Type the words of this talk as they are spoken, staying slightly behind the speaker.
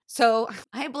So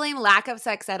I blame lack of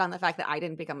sex ed on the fact that I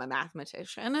didn't become a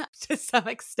mathematician to some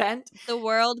extent. The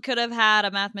world could have had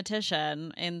a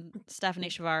mathematician in Stephanie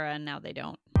Shavara, and now they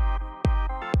don't.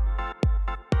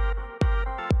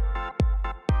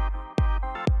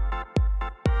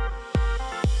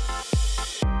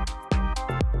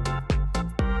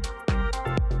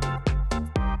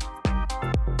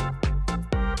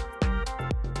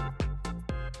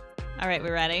 All right, we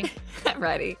ready? I'm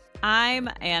ready. I'm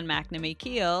Anne McNamee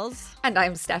Keels. And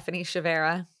I'm Stephanie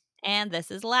Shavara. And this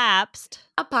is Lapsed,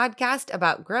 a podcast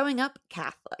about growing up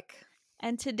Catholic.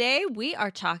 And today we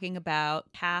are talking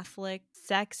about Catholic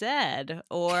sex ed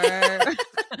or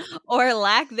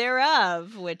lack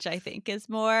thereof, which I think is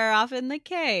more often the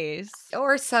case.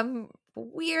 Or some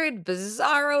weird,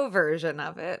 bizarro version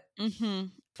of it. Mm-hmm.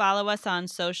 Follow us on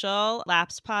social,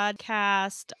 Lapsed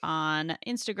Podcast, on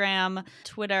Instagram,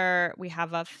 Twitter. We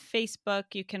have a Facebook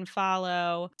you can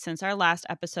follow. Since our last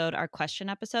episode, our question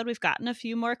episode, we've gotten a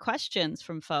few more questions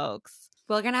from folks.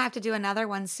 We're going to have to do another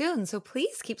one soon, so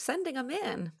please keep sending them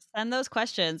in. Send those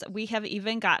questions. We have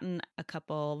even gotten a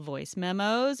couple voice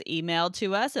memos emailed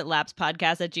to us at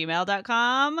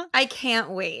lapsedpodcast@gmail.com. I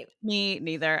can't wait. Me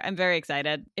neither. I'm very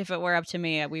excited. If it were up to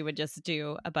me, we would just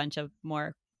do a bunch of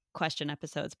more question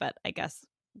episodes, but I guess.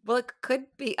 Well, it could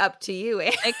be up to you.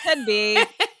 It could be.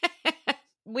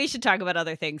 We should talk about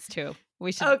other things too.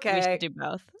 We should do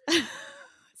both.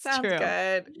 Sounds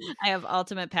good. I have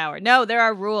ultimate power. No, there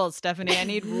are rules, Stephanie. I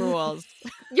need rules.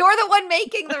 You're the one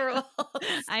making the rules.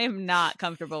 I am not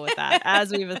comfortable with that, as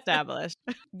we've established.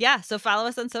 Yeah, so follow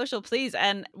us on social, please.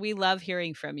 And we love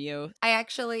hearing from you.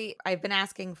 I've been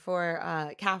asking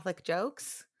for Catholic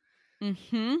jokes.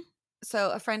 Mm-hmm.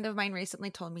 So a friend of mine recently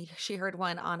told me she heard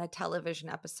one on a television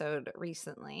episode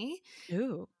recently.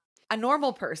 Ooh. A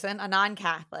normal person, a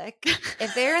non-Catholic,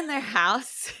 if they're in their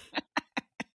house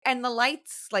and the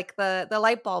lights, like the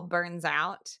light bulb burns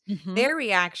out, their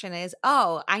reaction is,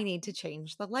 oh, I need to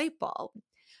change the light bulb.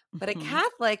 But a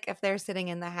Catholic, if they're sitting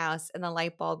in the house and the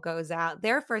light bulb goes out,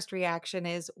 their first reaction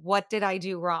is, what did I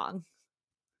do wrong?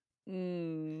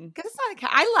 Because it's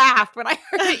not I laughed when I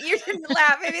heard it. You didn't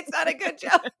laugh. Maybe it's not a good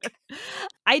joke.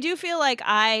 I do feel like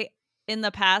I, in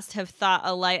the past, have thought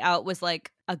a light out was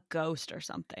like a ghost or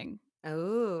something.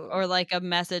 Oh. Or like a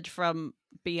message from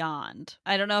beyond.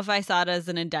 I don't know if I saw it as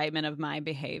an indictment of my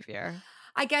behavior.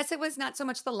 I guess it was not so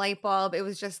much the light bulb. It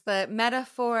was just the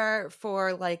metaphor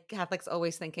for like Catholics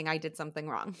always thinking I did something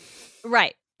wrong.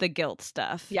 Right. The guilt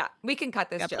stuff. Yeah. We can cut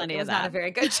this joke. It was not a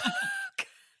very good joke.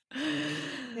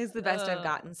 It's the best I've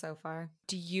gotten so far.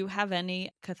 Do you have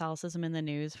any Catholicism in the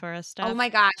news for us, Steph? Oh my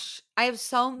gosh. I have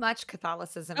so much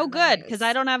Catholicism. Oh, good, because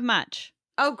I don't have much.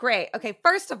 Oh, great. Okay,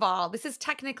 first of all, this is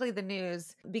technically the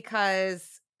news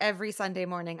because every Sunday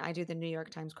morning I do the New York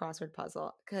Times crossword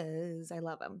puzzle because I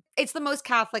love them. It's the most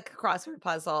Catholic crossword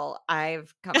puzzle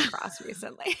I've come across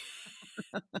recently.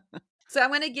 So I'm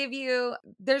going to give you,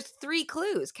 there's 3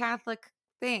 clues, Catholic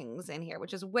things in here,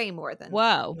 which is way more than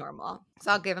normal. So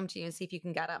I'll give them to you and see if you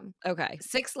can get them. Okay.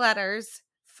 6 letters,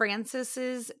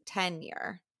 Francis's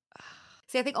tenure.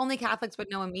 See, I think only Catholics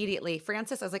would know immediately.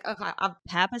 Francis, I was like, okay.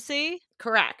 Papacy?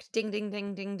 Correct. Ding, ding,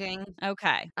 ding, ding, ding.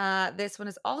 Okay. This one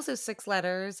is also 6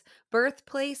 letters,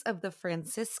 birthplace of the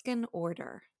Franciscan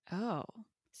order. Oh,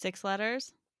 6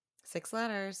 letters? 6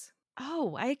 letters.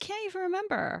 Oh, I can't even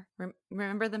remember.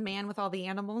 Remember the man with all the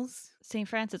animals? St.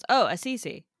 Francis. Oh,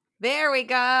 Assisi. There we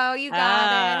go. You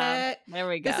got it. There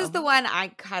we go. This is the one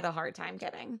I had a hard time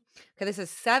getting. Okay, this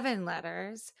is 7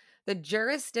 letters. The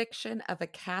jurisdiction of a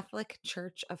Catholic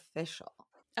Church official.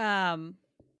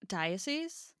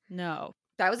 Diocese? No.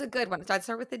 That was a good one. So I'd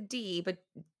start with a D, but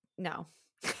no.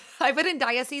 I put in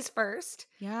diocese first.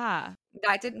 Yeah.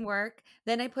 That didn't work.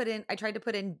 Then I tried to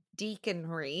put in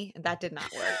deaconry, and that did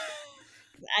not work.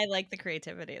 I like the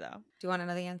creativity, though. Do you want to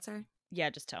know the answer?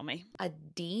 Yeah, just tell me. A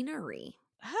deanery.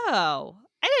 Oh,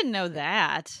 I didn't know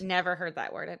that. Never heard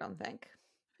that word, I don't think.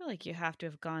 I feel like you have to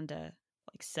have gone to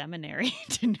like seminary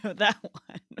to know that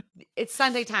one. It's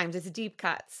Sunday Times. It's deep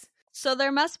cuts. So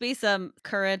there must be some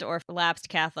current or lapsed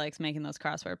Catholics making those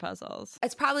crossword puzzles.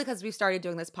 It's probably because we started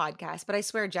doing this podcast, but I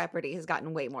swear Jeopardy has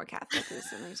gotten way more Catholic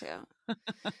recently too.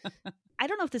 I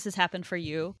don't know if this has happened for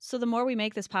you. So the more we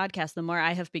make this podcast, the more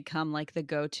I have become like the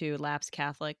go-to lapsed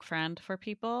Catholic friend for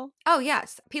people. Oh,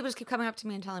 yes. People just keep coming up to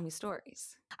me and telling me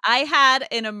stories. I had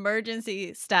an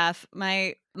emergency, Steph.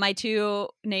 My 2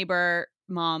 neighbor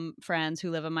mom friends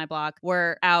who live on my block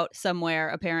were out somewhere,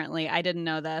 apparently. I didn't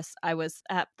know this. I was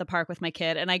at the park with my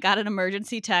kid, and I got an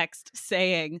emergency text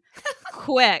saying,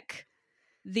 quick,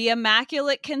 The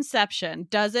Immaculate Conception,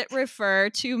 does it refer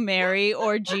to Mary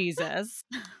or Jesus?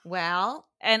 Well,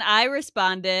 And I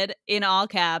responded in all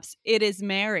caps, it is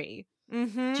Mary.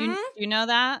 mm-hmm. Do you know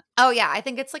that? Oh, yeah. I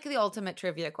think it's like the ultimate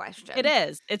trivia question. It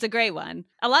is. It's a great one.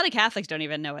 A lot of Catholics don't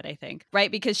even know it, I think,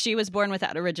 right? Because she was born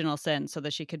without original sin so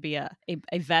that she could be a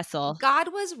vessel.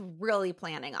 God was really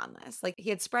planning on this. Like, he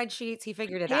had spreadsheets. He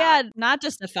figured it out. Yeah, not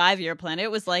just a 5-year plan.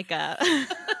 It was like a,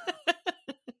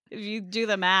 if you do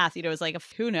the math, it was like,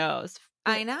 who knows?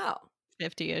 I know.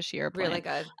 50-ish year plan. Really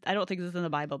good. I don't think this is in the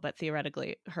Bible, but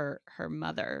theoretically, her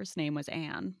mother's name was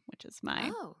Anne, which is my I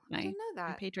didn't know my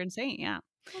that. patron saint. Yeah.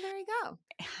 Well, there you go.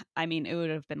 I mean, it would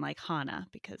have been like Hannah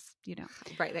because,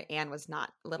 Right. That Anne was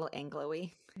not a little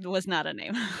Anglo-y. it was not a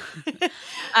name.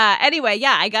 Anyway,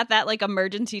 yeah, I got that like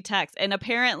emergency text. And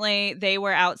apparently they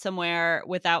were out somewhere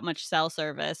without much cell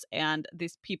service. And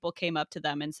these people came up to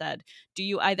them and said, do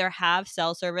you either have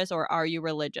cell service or are you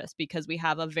religious? Because we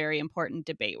have a very important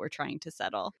debate we're trying to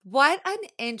settle. What an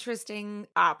interesting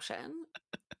option.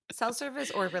 Cell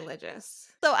service or religious?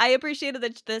 So I appreciated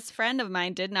that this friend of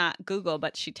mine did not Google,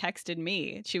 but she texted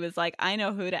me. She was like, I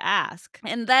know who to ask.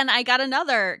 And then I got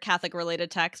another Catholic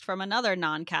related text from another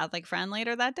non-Catholic friend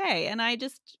later that day. And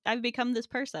I've become this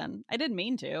person. I didn't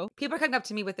mean to. People are coming up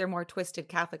to me with their more twisted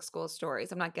Catholic school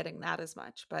stories. I'm not getting that as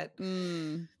much, but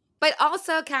but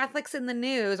also Catholics in the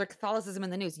news or Catholicism in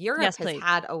the news. Europe has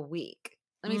had a week.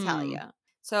 Let me tell you.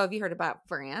 So have you heard about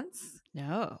France?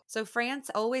 No. So France,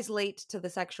 always late to the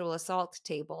sexual assault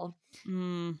table.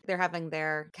 They're having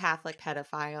their Catholic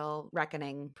pedophile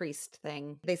reckoning priest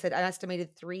thing. They said an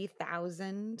estimated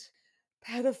 3,000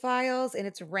 pedophiles in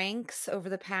its ranks over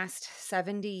the past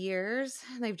 70 years.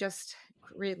 They've just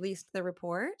released the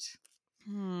report.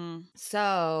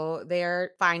 So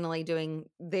they're finally doing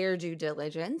their due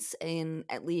diligence in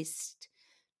at least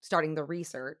starting the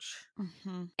research.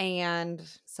 And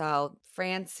so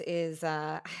France is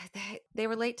they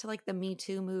were late to like the Me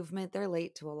Too movement. They're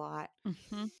late to a lot.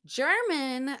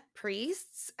 German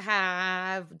priests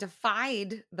have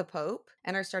defied the Pope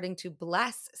and are starting to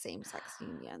bless same-sex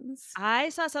unions. I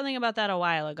saw something about that a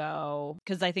while ago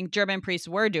because I think German priests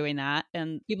were doing that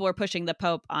and people were pushing the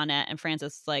Pope on it, and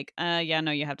Francis is like, yeah, no,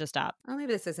 you have to stop. Oh,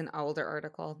 maybe this is an older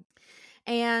article.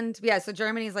 And yeah, so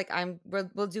Germany's like,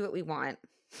 we'll do what we want.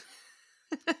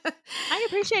 I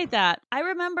appreciate that. I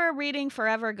remember reading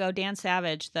forever ago Dan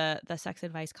Savage, the sex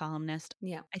advice columnist.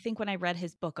 Yeah. I think when I read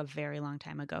his book a very long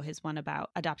time ago, his one about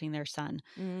adopting their son.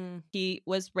 He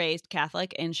was raised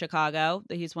Catholic in Chicago.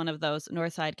 He's one of those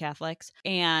North Side Catholics.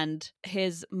 And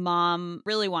his mom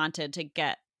really wanted to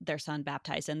get their son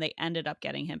baptized, and they ended up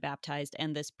getting him baptized,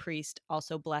 and this priest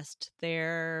also blessed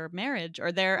their marriage or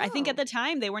I think at the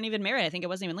time they weren't even married. I think it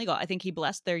wasn't even legal. I think he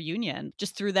blessed their union,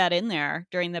 just threw that in there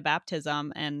during the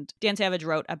baptism. And Dan Savage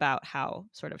wrote about how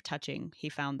sort of touching he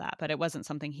found that, but it wasn't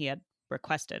something he had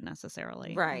requested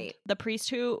necessarily. Right. The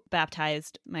priest who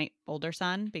baptized my older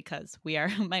son, because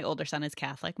my older son is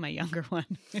Catholic, my younger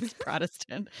one is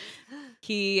Protestant.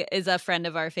 He is a friend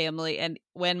of our family. And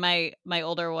when my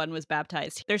older one was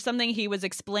baptized, there's something he was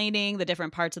explaining the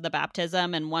different parts of the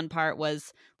baptism. And one part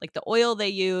was like the oil they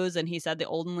use. And he said the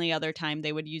only other time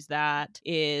they would use that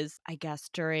is, I guess,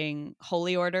 during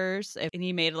holy orders. And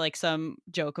he made like some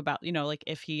joke about, like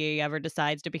if he ever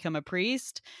decides to become a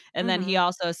priest. And then he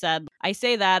also said, I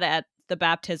say that at the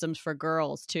baptisms for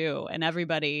girls too, and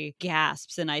everybody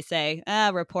gasps, and I say,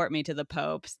 report me to the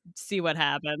Pope, see what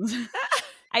happens.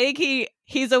 I think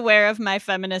he's aware of my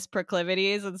feminist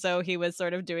proclivities, and so he was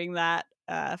sort of doing that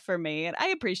for me, and I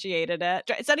appreciated it.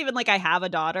 It's not even like I have a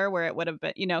daughter where it would have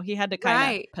been, he had to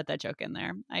kind of put that joke in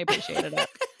there. I appreciated it.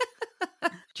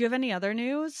 Do you have any other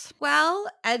news? Well,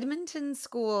 Edmonton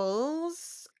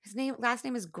schools. His last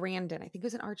name is Grandin. I think he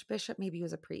was an archbishop. Maybe he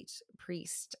was a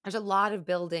priest. There's a lot of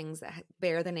buildings that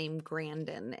bear the name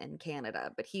Grandin in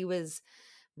Canada, but he was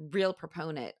real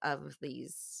proponent of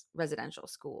these residential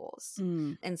schools.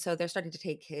 And so they're starting to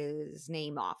take his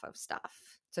name off of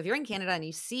stuff. So if you're in Canada and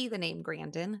you see the name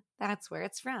Grandin, that's where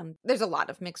it's from. There's a lot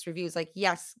of mixed reviews like,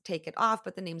 yes, take it off,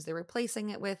 but the names they're replacing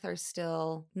it with are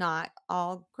still not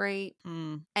all great.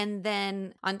 And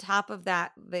then on top of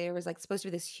that, there was like supposed to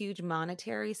be this huge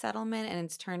monetary settlement, and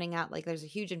it's turning out like there's a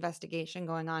huge investigation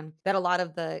going on that a lot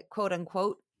of the quote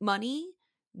unquote money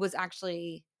was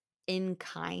actually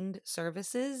in-kind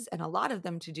services, and a lot of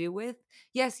them to do with,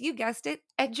 yes, you guessed it,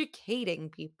 educating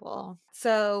people.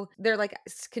 So they're like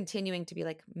continuing to be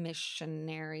like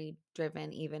missionary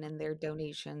driven, even in their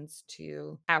donations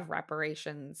to have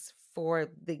reparations for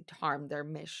the harm their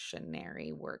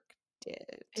missionary work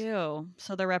did. Ew.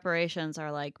 So the reparations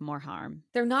are like more harm.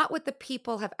 They're not what the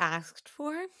people have asked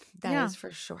for. That is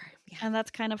for sure. Yeah. And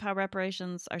that's kind of how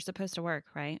reparations are supposed to work,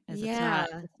 right? Is Yeah.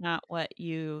 it's not what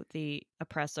you, the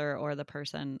oppressor or the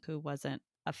person who wasn't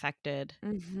affected,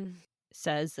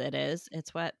 says it is.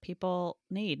 It's what people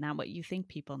need, not what you think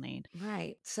people need.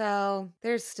 Right. So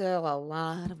there's still a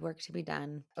lot of work to be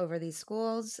done over these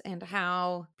schools and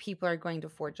how people are going to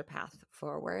forge a path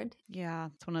forward. Yeah.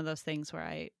 It's one of those things where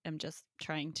I am just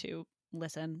trying to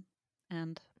listen,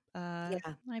 and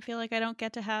I feel like I don't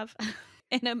get to have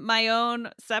my own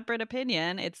separate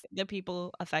opinion. It's the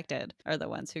people affected are the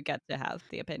ones who get to have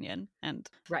the opinion, and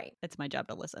it's my job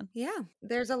to listen. Yeah.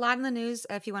 There's a lot in the news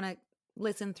if you want to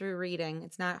listen through reading.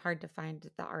 It's not hard to find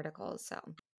the articles. So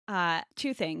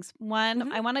two things.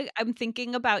 One, I'm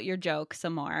thinking about your joke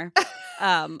some more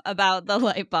about the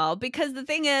light bulb, because the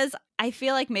thing is, I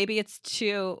feel like maybe it's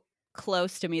too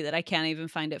close to me that I can't even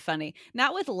find it funny.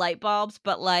 Not with light bulbs,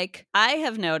 but like I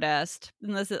have noticed,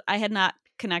 and I had not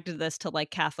connected this to like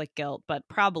Catholic guilt, but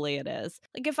probably it is.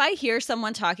 Like if I hear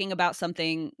someone talking about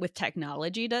something with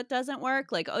technology that doesn't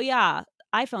work, like, oh yeah,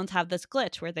 iPhones have this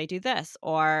glitch where they do this,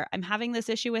 or I'm having this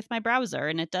issue with my browser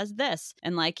and it does this.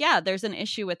 And like, yeah, there's an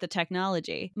issue with the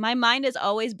technology. My mind is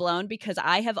always blown because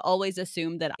I have always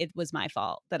assumed that it was my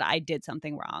fault, that I did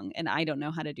something wrong and I don't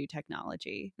know how to do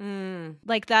technology.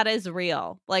 Like that is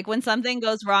real. Like when something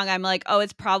goes wrong, I'm like, oh,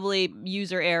 it's probably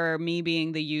user error, me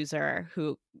being the user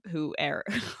who erred.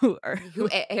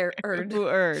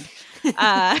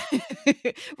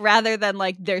 Rather than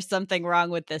like there's something wrong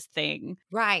with this thing.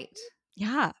 Right.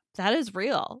 Yeah, that is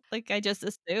real. Like I just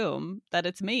assume that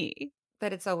it's me.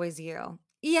 That it's always you.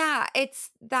 Yeah, it's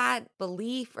that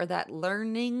belief or that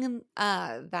learning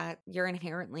that you're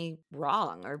inherently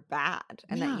wrong or bad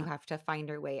and that you have to find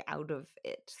your way out of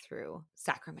it through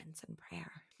sacraments and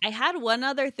prayer. I had one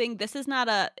other thing. This is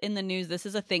not in the news. This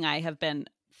is a thing I have been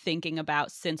thinking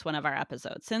about since one of our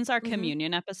episodes, since our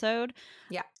communion episode.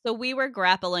 Yeah. So we were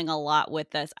grappling a lot with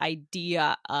this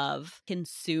idea of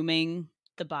consuming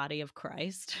the body of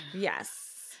Christ. Yes.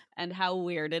 And how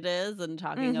weird it is, and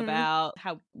talking about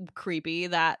how creepy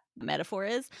that metaphor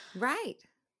is. Right.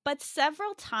 But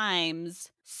several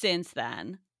times since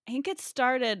then, I think it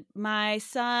started, my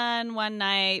son one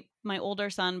night, my older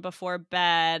son before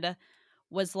bed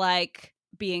was like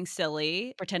being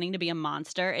silly, pretending to be a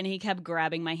monster. And he kept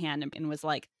grabbing my hand and was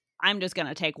like, I'm just going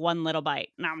to take one little bite,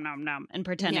 nom, nom, nom, and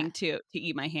pretending to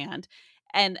eat my hand.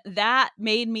 And that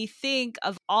made me think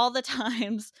of all the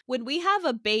times when we have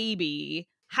a baby,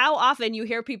 how often you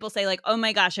hear people say like, oh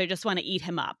my gosh, I just want to eat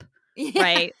him up,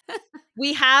 right?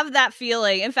 We have that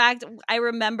feeling. In fact, I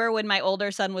remember when my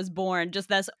older son was born, just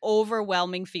this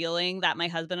overwhelming feeling that my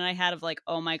husband and I had of like,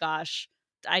 oh my gosh,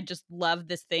 I just love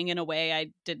this thing in a way I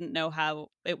didn't know how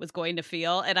it was going to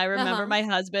feel. And I remember my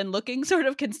husband looking sort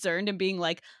of concerned and being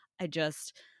like,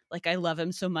 I love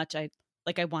him so much. I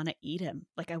want to eat him.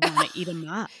 Like I want to eat him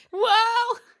up.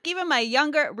 Whoa. Even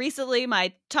recently,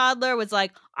 my toddler was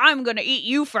like, I'm going to eat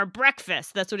you for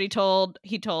breakfast. That's what he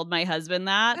told my husband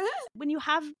that. When you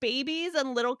have babies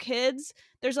and little kids,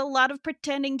 there's a lot of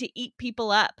pretending to eat people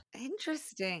up.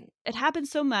 Interesting. It happens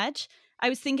so much. I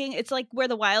was thinking it's like Where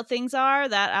the Wild Things Are,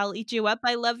 that I'll eat you up,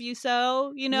 I love you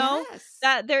so, Yes.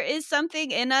 that there is something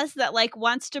in us that like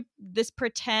wants to this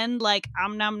pretend like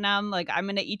nom nom, like I'm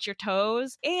going to eat your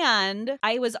toes. And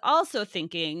I was also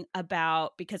thinking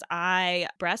about, because I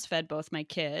breastfed both my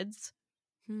kids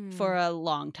for a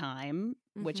long time,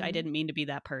 which I didn't mean to be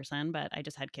that person, but I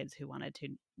just had kids who wanted to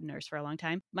nurse for a long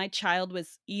time. My child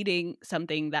was eating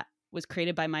something that was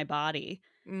created by my body.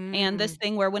 And this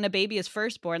thing where when a baby is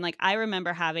first born, like I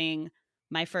remember having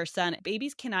my first son,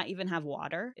 babies cannot even have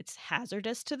water. It's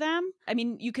hazardous to them. I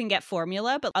mean, you can get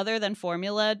formula, but other than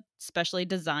formula, specially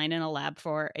designed in a lab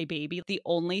for a baby, the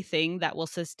only thing that will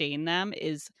sustain them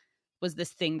was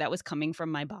this thing that was coming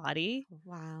from my body.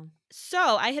 Wow. So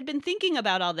I had been thinking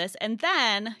about all this. And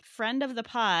then friend of the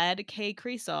pod, Kay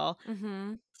Creasel,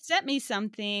 sent me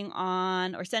something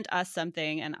sent us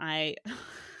something. And I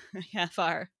have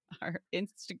our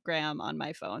Instagram on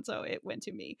my phone, so it went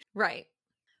to me. Right.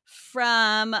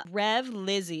 From Rev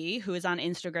Lizzie, who is on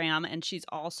Instagram, and she's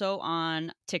also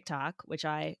on TikTok, which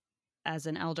I, as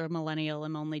an elder millennial,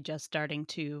 am only just starting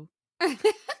to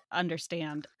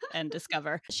understand and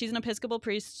discover. She's an Episcopal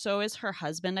priest. So is her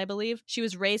husband, I believe. She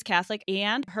was raised Catholic,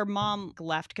 and her mom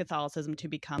left Catholicism to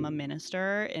become a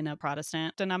minister in a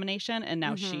Protestant denomination. And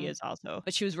now she is also,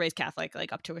 but she was raised Catholic,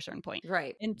 like up to a certain point.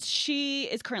 Right. And she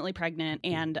is currently pregnant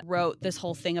and wrote this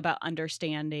whole thing about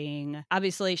understanding.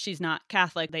 Obviously, she's not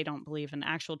Catholic. They don't believe in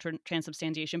actual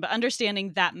transubstantiation, but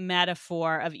understanding that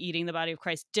metaphor of eating the body of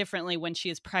Christ differently when she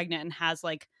is pregnant and has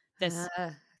like this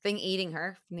thing eating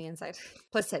her from the inside.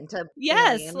 Placenta.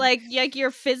 Yes, alien. like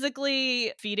you're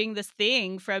physically feeding this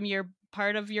thing from your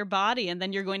part of your body, and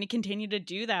then you're going to continue to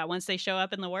do that once they show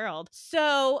up in the world.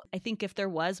 So I think if there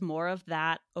was more of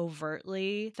that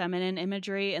overtly feminine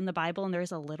imagery in the Bible, and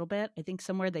there's a little bit, I think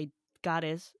somewhere God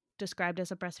is described as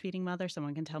a breastfeeding mother.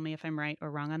 Someone can tell me if I'm right or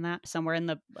wrong on that. Somewhere in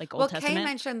the like Old Testament. Kay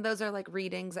mentioned those are like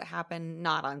readings that happen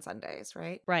not on Sundays,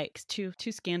 right? Right. Too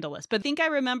scandalous. But I think I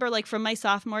remember like from my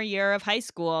sophomore year of high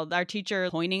school, our teacher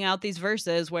pointing out these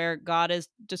verses where God is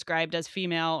described as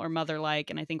female or mother-like.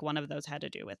 And I think one of those had to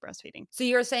do with breastfeeding. So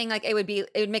you're saying like it would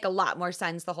make a lot more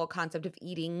sense, the whole concept of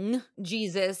eating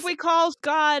Jesus. We called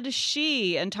God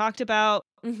she and talked about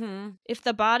if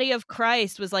the body of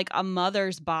Christ was like a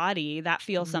mother's body, that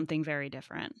feels something very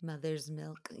different. Mother's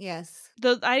milk. Yes.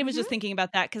 I was just thinking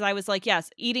about that because I was like, yes,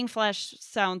 eating flesh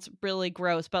sounds really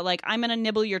gross, but like I'm going to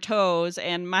nibble your toes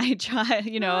and my child,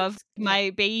 of my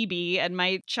baby and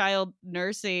my child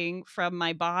nursing from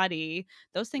my body.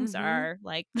 Those things are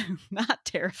like not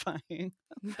terrifying.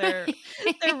 They're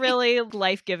really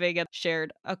life-giving and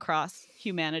shared across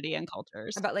humanity and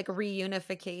cultures. About like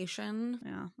reunification.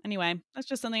 Yeah. Anyway, that's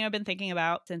just something I've been thinking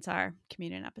about since our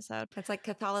communion episode. That's like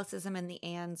Catholicism and the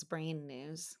Anne's brain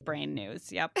news. Brain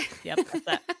news. Yep. That's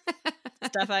that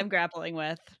stuff I'm grappling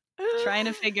with. Trying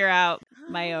to figure out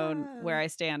my own where I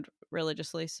stand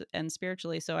religiously and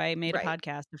spiritually. So I made a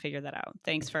podcast to figure that out.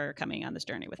 Thanks for coming on this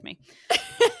journey with me.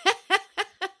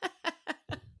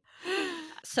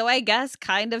 So I guess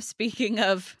kind of speaking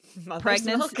of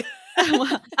pregnancy,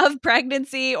 of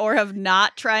pregnancy or of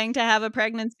not trying to have a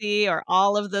pregnancy or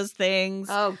all of those things.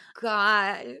 Oh,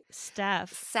 God.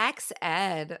 Steph. Sex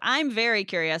ed. I'm very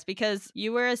curious because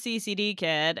you were a CCD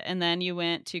kid and then you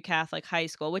went to Catholic high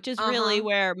school, which is really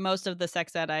where most of the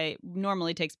sex ed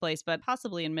normally takes place, but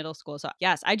possibly in middle school. So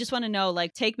yes, I just want to know,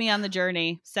 like, take me on the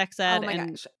journey, sex ed. Oh my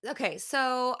gosh. Okay,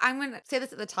 so I'm going to say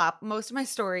this at the top. Most of my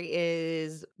story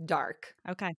is dark.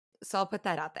 Okay. So I'll put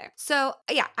that out there. So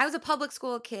yeah, I was a public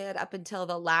school kid up until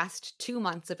the last 2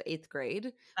 months of 8th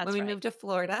grade when we moved to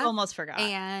Florida. Almost forgot.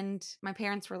 And my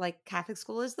parents were like, Catholic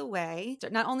school is the way. So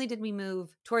not only did we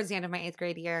move towards the end of my 8th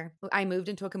grade year, I moved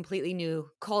into a completely new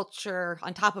culture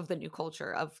on top of the new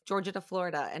culture of Georgia to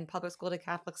Florida and public school to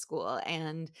Catholic school.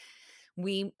 And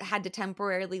we had to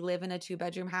temporarily live in a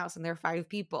 2-bedroom house and there were 5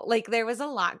 people. Like there was a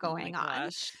lot going on.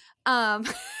 It's a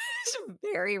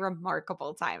very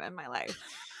remarkable time in my life.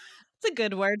 It's a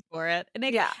good word for it.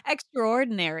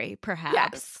 Extraordinary,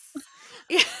 perhaps.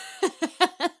 Yes.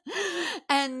 Yeah.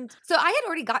 And so I had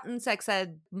already gotten sex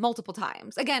ed multiple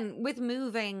times. Again, with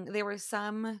moving, there were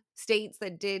some states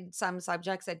that did some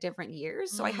subjects at different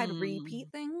years. So I had repeat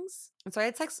things. And so I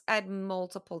had sex ed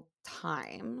multiple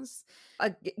times.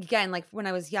 Again, like when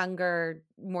I was younger,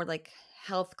 more like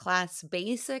health class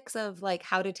basics of like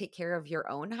how to take care of your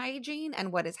own hygiene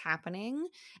and what is happening,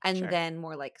 and then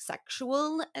more like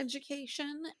sexual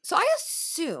education. So I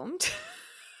assumed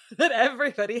that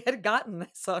everybody had gotten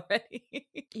this already.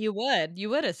 You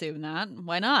would assume that.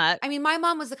 Why not? I mean, my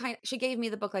mom was the kind, she gave me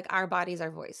the book like Our Bodies,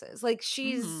 Our Voices. Like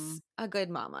she's a good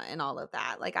mama and all of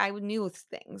that. Like I knew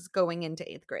things going into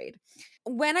 8th grade.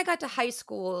 When I got to high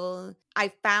school,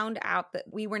 I found out that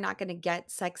we were not going to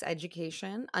get sex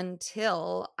education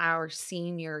until our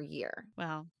senior year.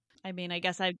 Well, I mean, I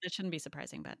guess that shouldn't be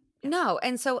surprising, but. No.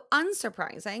 And so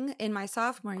unsurprising, in my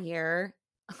sophomore year,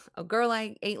 a girl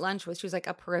I ate lunch with, she was like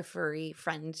a periphery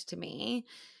friend to me.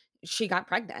 She got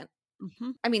pregnant.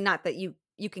 I mean, not that you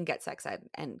can get sex ed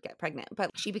and get pregnant,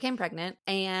 but she became pregnant.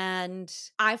 And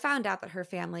I found out that her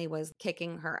family was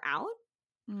kicking her out.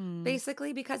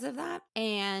 Basically because of that.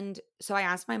 And so I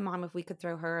asked my mom if we could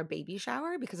throw her a baby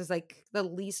shower because it's like the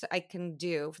least I can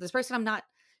do for this person I'm not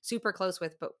super close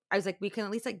with, but I was like, we can at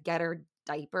least like get her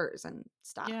diapers and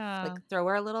stuff. Yeah. Like throw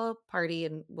her a little party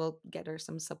and we'll get her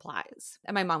some supplies.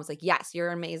 And my mom was like, yes,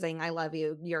 you're amazing. I love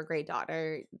you. You're a great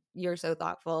daughter. You're so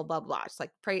thoughtful, blah, blah. She's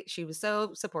like, she was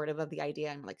so supportive of the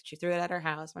idea. And like, she threw it at her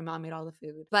house. My mom made all the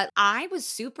food. But I was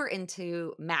super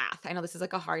into math. I know this is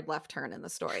like a hard left turn in the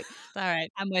story. All right.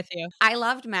 I'm with you. I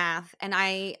loved math. And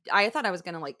I thought I was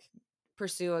going to like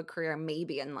pursue a career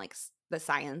maybe in like the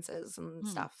sciences and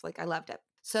stuff. Like I loved it.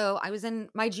 So I was in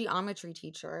my geometry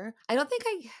teacher. I don't think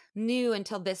I knew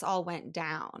until this all went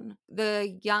down.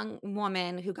 The young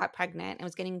woman who got pregnant and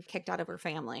was getting kicked out of her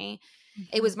family,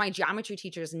 it was my geometry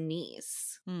teacher's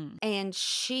niece. And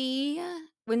she,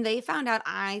 when they found out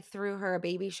I threw her a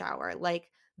baby shower, like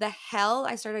the hell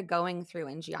I started going through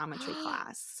in geometry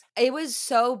class. It was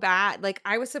so bad. Like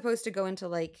I was supposed to go into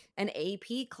like an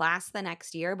AP class the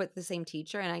next year, but the same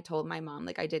teacher. And I told my mom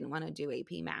like I didn't want to do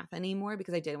AP math anymore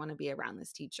because I didn't want to be around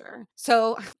this teacher.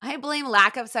 So I blame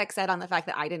lack of sex ed on the fact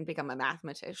that I didn't become a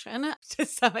mathematician to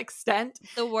some extent.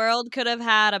 The world could have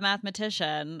had a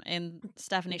mathematician in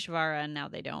Stephanie Shavara, and now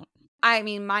they don't. I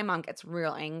mean, my mom gets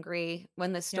real angry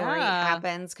when the story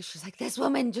happens because she's like, this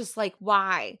woman just like,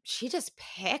 why? She just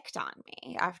picked on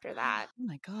me after that. Oh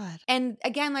my God. And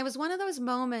again, that was one of those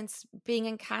moments being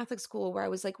in Catholic school where I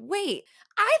was like, wait,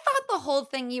 I thought the whole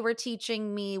thing you were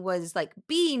teaching me was like,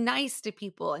 be nice to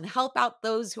people and help out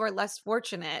those who are less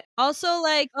fortunate. Also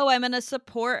like, oh, I'm going to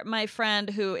support my friend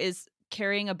who is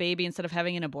carrying a baby instead of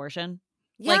having an abortion.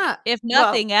 Yeah. Like, if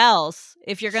nothing else,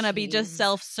 if you're going to be just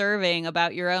self-serving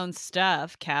about your own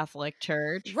stuff, Catholic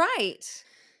Church. Right.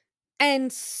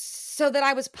 And so that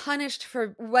I was punished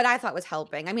for what I thought was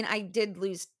helping. I mean, I did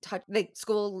lose touch. The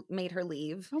school made her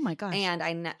leave. Oh my gosh. And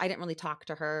I didn't really talk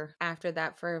to her after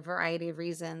that for a variety of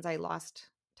reasons. I lost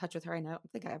touch with her. I don't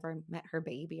think I ever met her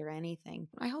baby or anything.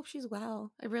 I hope she's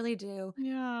well. I really do.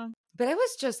 Yeah. But it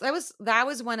was just, that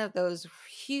was one of those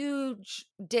huge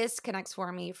disconnects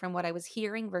for me from what I was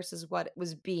hearing versus what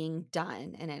was being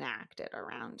done and enacted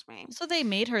around me. So they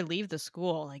made her leave the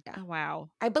school. Like, oh, wow.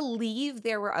 I believe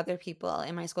there were other people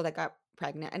in my school that got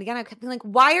pregnant. And again, I kept being like,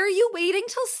 why are you waiting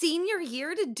till senior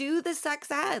year to do the sex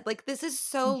ed? Like, this is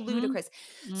so ludicrous.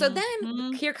 So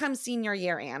then here comes senior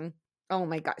year, Anne. Oh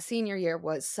my God. Senior year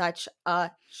was such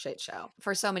a shit show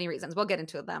for so many reasons. We'll get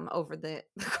into them over the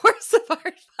course of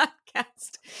our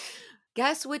podcast.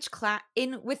 Guess which class,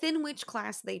 within which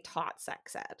class they taught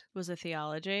sex ed? Was it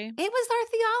theology? It was our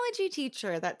theology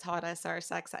teacher that taught us our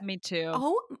sex ed. Me too.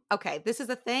 Oh, okay. This is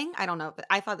a thing? I don't know.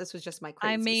 I thought this was just my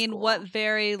crazy I mean, school. what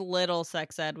very little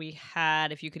sex ed we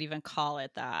had, if you could even call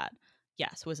it that,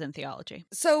 yes, was in theology.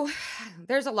 So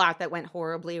there's a lot that went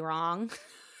horribly wrong.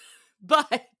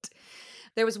 But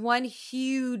there was one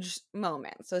huge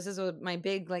moment. So this is my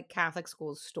big like Catholic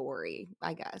school story,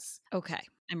 I guess. Okay,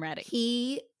 I'm ready.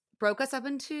 He broke us up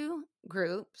into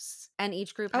groups, and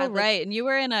each group had right. And you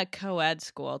were in a co-ed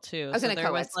school too. I was in a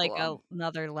co-ed like school.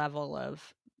 Another level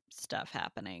of stuff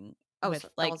happening. With so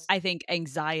like, I think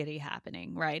anxiety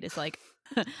happening, right? It's like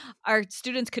our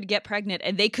students could get pregnant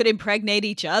and they could impregnate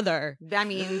each other. I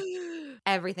mean,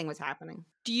 everything was happening.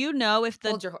 Do you know if the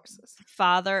Hold your horses.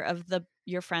 father of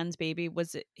your friend's baby,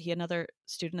 he another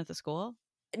student at the school?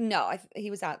 No, he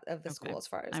was out of the school as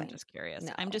far as I'm just curious.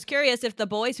 No. I'm just curious if the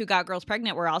boys who got girls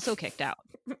pregnant were also kicked out.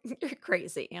 You're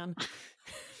crazy, Anne.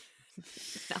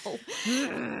 No.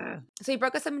 So he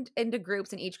broke us into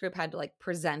groups, and each group had to like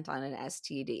present on an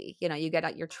STD. You know, you get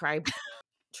out your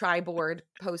tri-board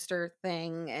poster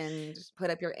thing and put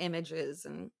up your images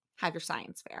and have your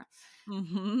science fair.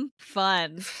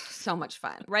 Fun. So much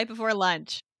fun. Right before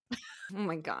lunch. Oh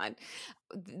my God.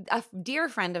 A dear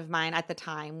friend of mine at the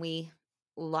time, we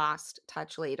lost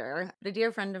touch later. A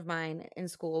dear friend of mine in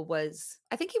school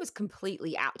I think he was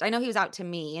completely out. I know he was out to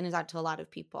me and is out to a lot of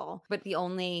people, but the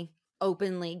only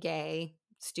openly gay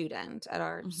student at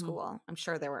our school. I'm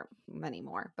sure there were many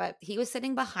more, but he was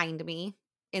sitting behind me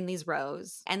in these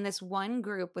rows. And this one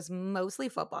group was mostly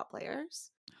football players.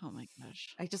 Oh my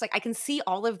gosh. I can see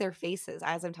all of their faces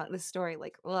as I'm telling this story.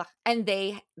 Like, ugh. And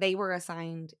they were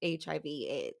assigned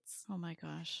HIV/AIDS. Oh my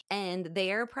gosh. And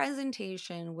their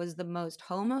presentation was the most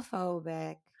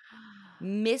homophobic,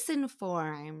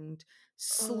 misinformed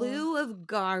slew of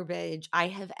garbage I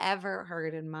have ever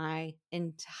heard in my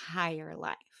entire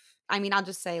life. I mean, I'll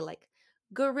just say like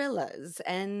gorillas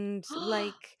and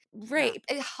like rape.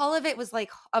 All of it was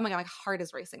like, oh my God, my heart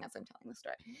is racing as I'm telling the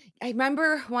story. I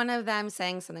remember one of them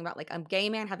saying something about like a gay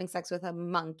man having sex with a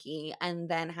monkey and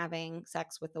then having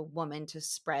sex with a woman to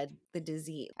spread the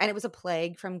disease. And it was a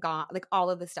plague from God, like all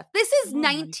of this stuff. This is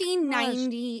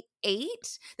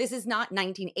 1998. This is not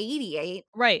 1988.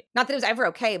 Right. Not that it was ever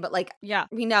okay, but like, yeah,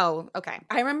 we know. Okay.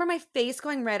 I remember my face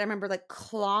going red. I remember like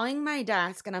clawing my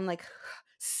desk and I'm like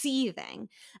seething.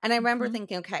 And I remember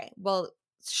thinking, okay, well,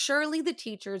 surely the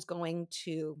teacher is going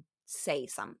to say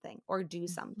something or do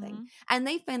something. And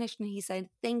they finished and he said,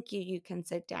 thank you, you can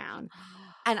sit down.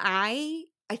 And I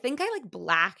think I like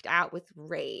blacked out with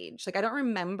rage. Like I don't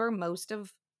remember most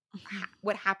of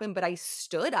what happened, but I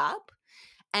stood up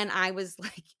and I was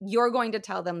like, you're going to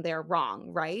tell them they're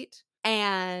wrong, right?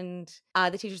 And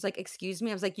the teacher's like, excuse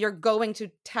me. I was like, you're going to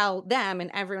tell them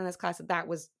and everyone in this class that that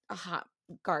was a hot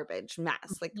garbage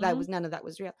mess. Like that was, none of that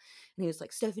was real. And he was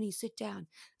like, Stephanie, sit down.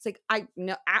 It's like,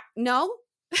 no.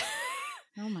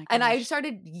 Oh my gosh. And I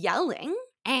started yelling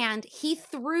and he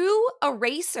threw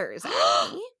erasers at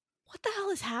me. What the hell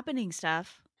is happening,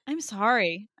 Steph? I'm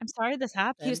sorry. I'm sorry this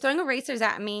happened. He was throwing erasers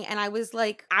at me and I was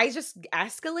like, I just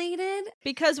escalated.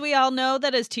 Because we all know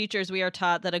that as teachers, we are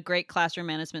taught that a great classroom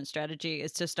management strategy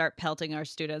is to start pelting our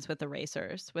students with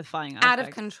erasers, with flying objects. Out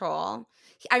of control.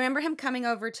 I remember him coming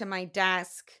over to my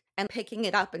desk and picking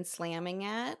it up and slamming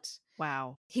it.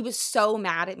 Wow. He was so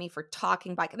mad at me for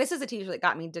talking back. This is a teacher that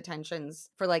got me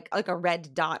detentions for like a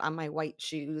red dot on my white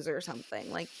shoes or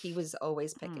something. Like he was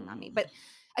always picking on me. But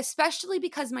especially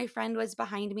because my friend was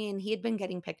behind me and he had been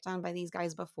getting picked on by these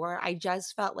guys before, I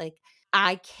just felt like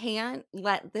I can't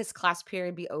let this class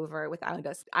period be over without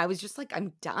us. I was just like,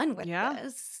 I'm done with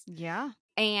this. Yeah.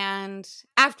 And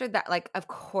after that, like, of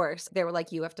course, they were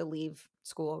like, you have to leave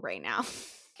school right now.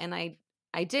 And I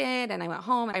did, and I went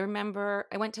home. I remember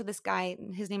I went to this guy,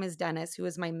 his name is Dennis, who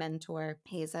was my mentor.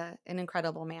 He's an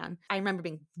incredible man. I remember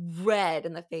being red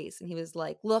in the face, and he was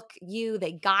like, look,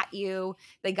 they got you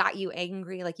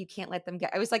angry, like you can't let them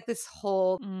get. I was like this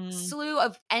whole slew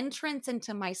of entrance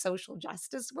into my social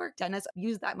justice work. Dennis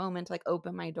used that moment to like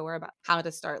open my door about how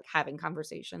to start having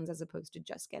conversations as opposed to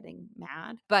just getting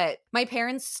mad. But my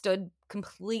parents stood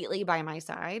completely by my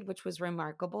side, which was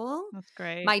remarkable. That's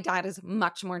great. My dad is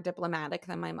much more diplomatic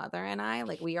than my mother and I.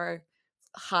 Like we are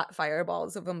hot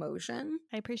fireballs of emotion.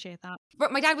 I appreciate that.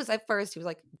 But my dad was at first, he was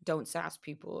like, don't sass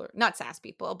people, or not sass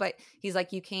people, but he's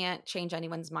like, you can't change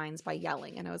anyone's minds by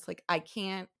yelling. And I was like, I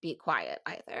can't be quiet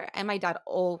either. And my dad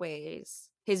always,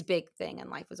 his big thing in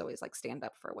life was always like stand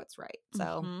up for what's right.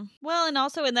 So well, and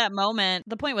also in that moment,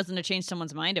 the point wasn't to change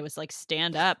someone's mind. It was like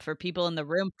stand up for people in the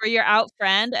room, for your out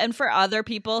friend and for other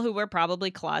people who were probably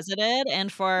closeted,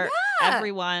 and for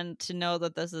everyone to know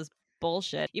that this is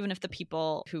bullshit. Even if the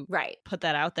people who put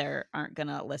that out there aren't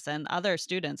gonna listen, other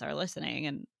students are listening.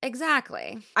 And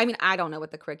exactly. I mean, I don't know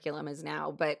what the curriculum is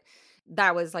now, but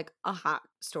that was like a hot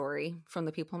story from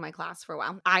the people in my class for a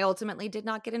while. I ultimately did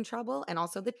not get in trouble. And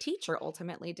also the teacher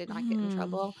ultimately did not get in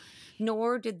trouble,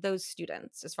 nor did those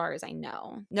students, as far as I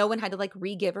know. No one had to like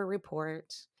re-give a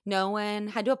report. No one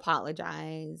had to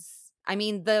apologize. I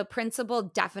mean, the principal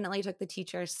definitely took the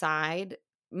teacher's side.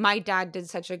 My dad did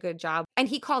such a good job. And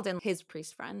he called in his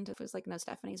priest friend. It was like, no,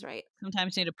 Stephanie's right.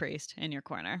 Sometimes you need a priest in your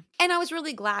corner. And I was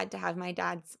really glad to have my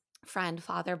dad's friend,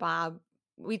 Father Bob.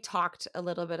 We talked a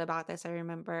little bit about this, I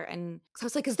remember. And so I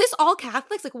was like, is this all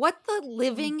Catholics? Like, what the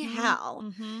living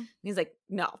hell? And he's like,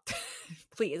 no,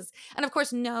 please. And of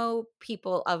course, no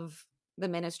people of the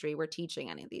ministry were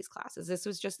teaching any of these classes. This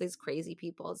was just these crazy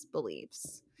people's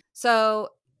beliefs. So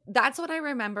that's what I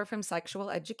remember from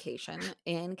sexual education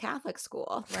in Catholic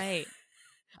school. Right.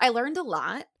 I learned a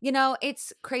lot. You know,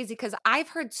 it's crazy because I've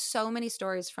heard so many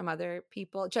stories from other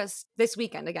people. Just this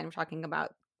weekend, again, we're talking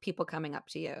about people coming up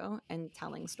to you and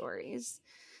telling stories.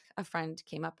 A friend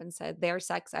came up and said their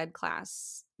sex ed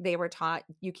class, they were taught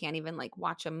you can't even like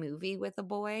watch a movie with a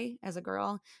boy as a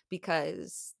girl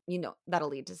because, you know, that'll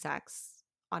lead to sex.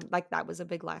 Like that was a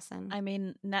big lesson. I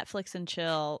mean, Netflix and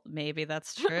chill, maybe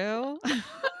that's true.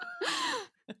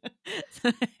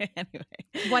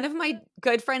 Anyway, one of my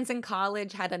good friends in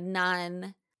college had a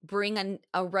nun bring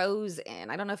a rose in.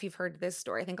 I don't know if you've heard this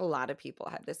story. I think a lot of people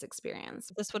had this experience.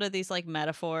 Is this one of these like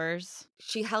metaphors?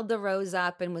 She held the rose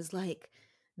up and was like,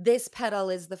 this petal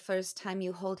is the first time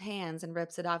you hold hands, and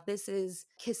rips it off. This is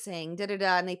kissing,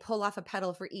 da-da-da. And they pull off a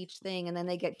petal for each thing. And then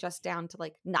they get just down to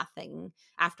like nothing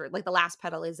after. Like the last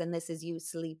petal is, and this is you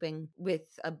sleeping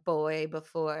with a boy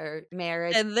before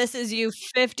marriage. And this is you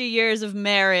 50 years of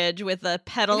marriage with a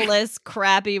petalless,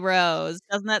 crappy rose.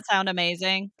 Doesn't that sound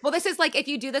amazing? Well, this is like, if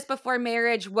you do this before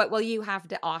marriage, what will you have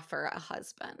to offer a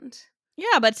husband?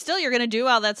 Yeah, but still you're going to do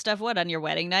all that stuff, on your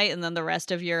wedding night, and then the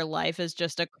rest of your life is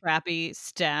just a crappy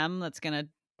stem that's going to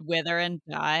wither and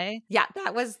die. Yeah,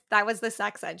 that was the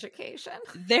sex education.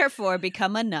 Therefore,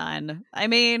 become a nun. I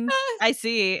mean, I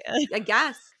see. I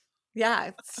guess.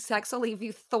 Yeah, sex will leave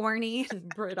you thorny and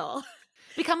brittle.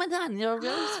 Become a nun.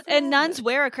 And nuns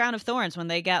wear a crown of thorns when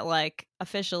they get like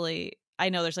officially. I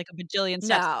know there's like a bajillion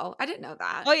steps. No, I didn't know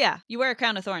that. Oh yeah, you wear a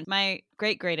crown of thorns. My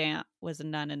great aunt was a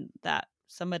nun, and that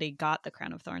somebody got the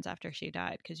crown of thorns after she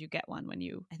died, because you get one when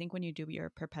you do your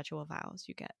perpetual vows,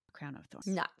 you get a crown of thorns.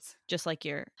 Nuts. Just like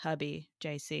your hubby,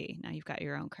 JC. Now you've got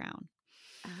your own crown.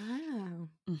 Oh.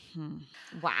 Mm-hmm.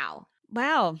 Wow.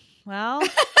 Well.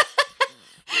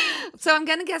 So I'm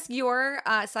going to guess your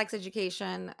sex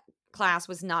education class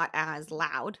was not as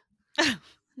loud.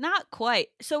 Not quite.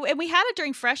 So, and we had it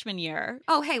during freshman year.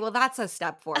 Oh, hey, well, that's a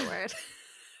step forward.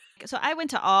 So I went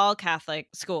to all Catholic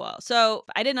school. So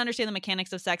I didn't understand the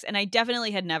mechanics of sex. And I definitely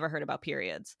had never heard about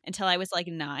periods until I was like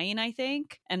 9, I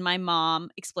think. And my mom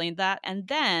explained that. And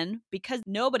then because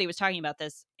nobody was talking about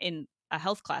this in a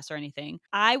health class or anything,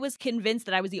 I was convinced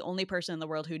that I was the only person in the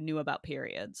world who knew about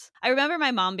periods. I remember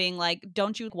my mom being like,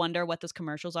 don't you wonder what those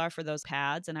commercials are for those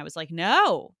pads? And I was like,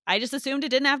 no, I just assumed it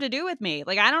didn't have to do with me.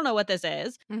 Like, I don't know what this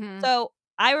is. Mm-hmm. So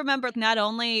I remember not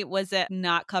only was it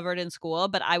not covered in school,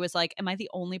 but I was like, am I the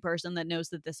only person that knows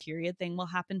that this period thing will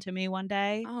happen to me one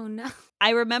day? Oh, no.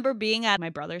 I remember being at my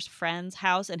brother's friend's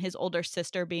house and his older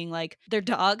sister being like, their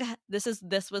dog, this was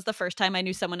the first time I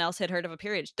knew someone else had heard of a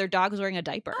period. Their dog was wearing a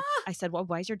diaper. I said, well,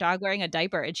 why is your dog wearing a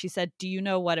diaper? And she said, do you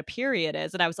know what a period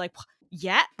is? And I was like,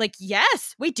 yeah, like,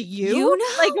 yes. Wait, do you? You know?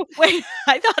 Like, wait,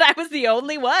 I thought I was the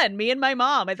only one. Me and my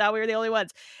mom. I thought we were the only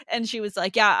ones. And she was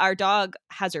like, yeah, our dog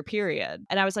has her period.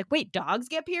 And I was like, wait, dogs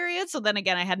get periods? So then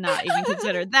again, I had not even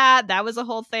considered that. That was a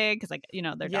whole thing. Cause like, you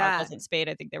know, their dog wasn't spayed.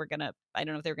 I think they were I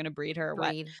don't know if they were going to breed her or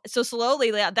what. So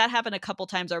slowly that happened a couple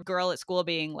times. Our girl at school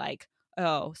being like,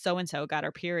 oh, so-and-so got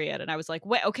her period. And I was like,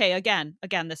 wait, okay, again,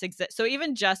 this exists. So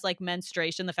even just like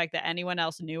menstruation, the fact that anyone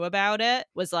else knew about it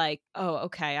was like, oh,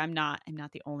 okay, I'm not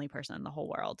the only person in the whole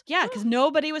world. Yeah, because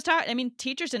nobody was talking. I mean,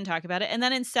 teachers didn't talk about it. And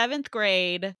then in 7th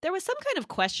grade, there was some kind of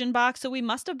question box. So we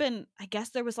must have been, I guess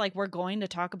there was like, we're going to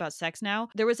talk about sex now.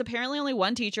 There was apparently only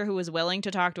one teacher who was willing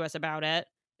to talk to us about it.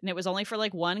 And it was only for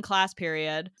like one class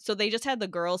period. So they just had the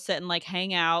girls sit and like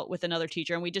hang out with another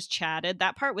teacher and we just chatted.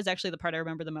 That part was actually the part I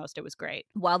remember the most. It was great.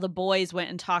 While the boys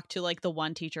went and talked to like the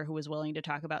one teacher who was willing to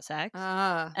talk about sex.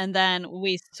 And then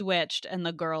we switched and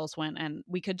the girls went and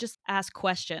we could just ask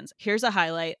questions. Here's a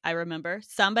highlight I remember.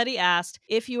 Somebody asked,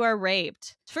 if you are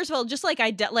raped. First of all, just like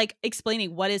like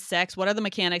explaining what is sex, what are the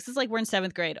mechanics. It's like we're in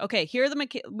 7th grade. Okay, here are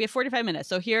we have 45 minutes.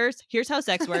 So here's how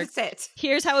sex works. That's it.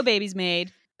 Here's how a baby's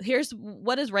made. Here's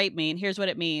what does rape mean? Here's what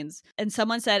it means. And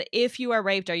someone said, if you are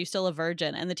raped, are you still a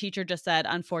virgin? And the teacher just said,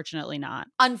 unfortunately not.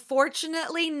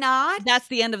 Unfortunately not? That's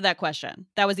the end of that question.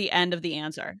 That was the end of the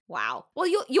answer. Wow. Well,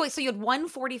 so you had one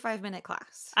 45-minute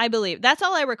class. I believe. That's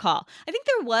all I recall. I think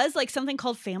there was like something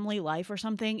called family life or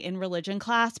something in religion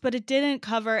class, but it didn't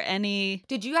cover any.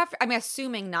 Did you have, I'm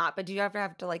assuming not, but did you ever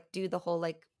have to like do the whole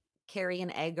like carry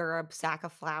an egg or a sack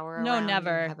of flour? No,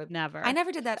 never. Never. I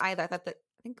never did that either. I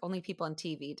think only people on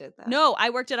TV did that. No,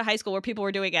 I worked at a high school where people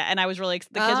were doing it, and I was the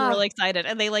kids were really excited,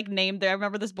 and they like named I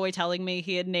remember this boy telling me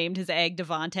he had named his egg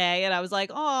Devontae, and I was like,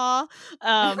 aw.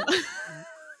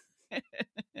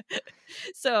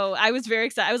 So I was very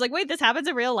excited. I was like, wait, this happens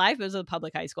in real life? It was a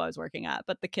public high school I was working at,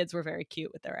 but the kids were very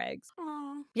cute with their eggs.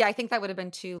 Aww. Yeah, I think that would have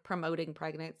been too promoting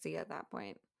pregnancy at that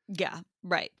point. Yeah,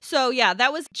 right. So yeah,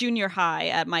 that was junior high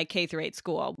at my K-8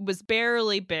 school. Was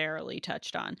barely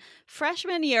touched on.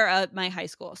 Freshman year at my high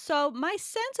school. So my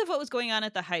sense of what was going on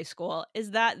at the high school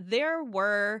is that there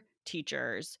were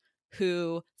teachers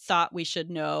who thought we should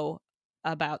know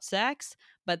about sex,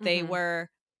 but they were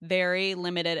very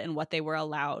limited in what they were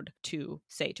allowed to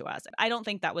say to us. I don't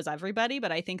think that was everybody,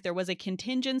 but I think there was a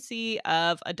contingency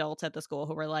of adults at the school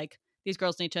who were like, these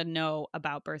girls need to know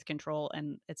about birth control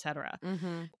and etc.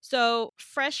 So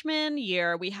freshman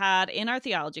year, we had in our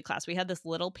theology class, we had this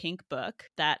little pink book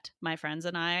that my friends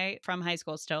and I from high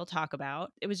school still talk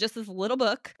about. It was just this little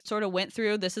book, sort of went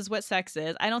through, this is what sex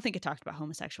is. I don't think it talked about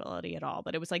homosexuality at all,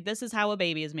 but it was like, this is how a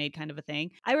baby is made kind of a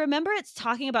thing. I remember it's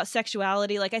talking about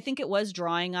sexuality. Like, I think it was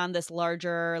drawing on this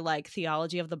larger like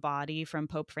theology of the body from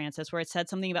Pope Francis, where it said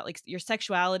something about like your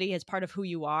sexuality is part of who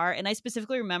you are. And I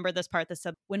specifically remember this part that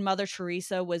said when Mother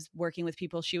Teresa was working with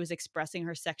people, she was expressing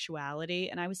her sexuality.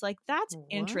 And I was like, that's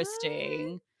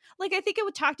interesting. Like, I think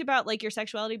it talked about like your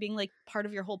sexuality being like part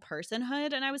of your whole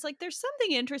personhood. And I was like, there's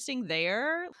something interesting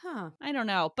there. I don't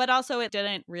know. But also it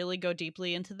didn't really go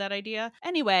deeply into that idea.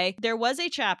 Anyway, there was a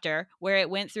chapter where it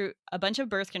went through a bunch of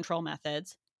birth control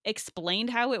methods, explained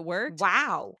how it worked.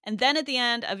 Wow. And then at the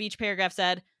end of each paragraph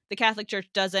said, the Catholic Church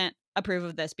doesn't approve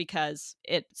of this because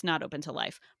it's not open to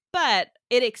life. But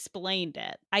it explained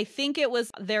it. I think it was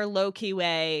their low-key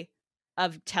way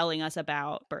of telling us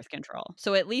about birth control.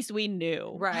 So at least we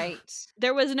knew. Right.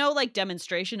 There was no like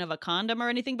demonstration of a condom or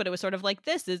anything, but it was sort of like,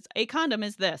 this is a condom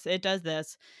is this. It does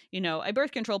this. You know, a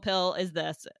birth control pill is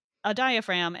this. A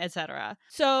diaphragm, etc.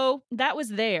 So that was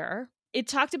there. It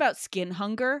talked about skin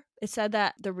hunger. It said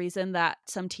that the reason that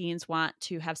some teens want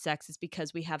to have sex is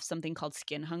because we have something called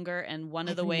skin hunger. And one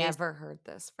of the ways... I've never heard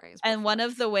this phrase before. And one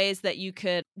of the ways that you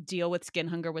could deal with skin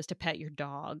hunger was to pet your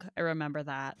dog. I remember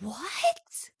that.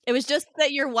 What? It was just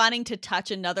that you're wanting to touch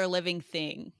another living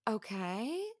thing.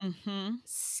 Okay. Mm-hmm.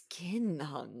 Skin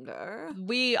hunger.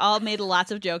 We all made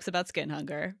lots of jokes about skin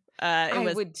hunger. It I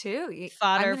was would too. I'm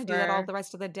fodder going to do that all for the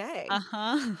rest of the day.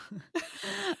 uh-huh.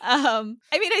 I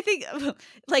mean, I think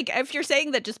like if you're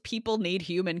saying that just people need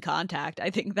human contact,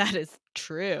 I think that is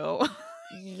true.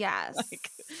 Yes.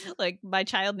 like my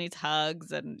child needs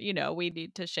hugs and we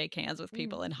need to shake hands with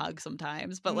people and hug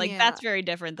sometimes. But like Yeah. that's very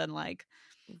different than like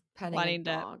Petting a wanting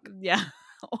to dog.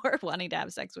 or wanting to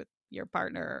have sex with your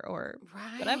partner or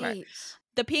whatever. Right.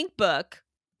 The Pink Book,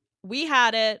 we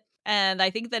had it, and I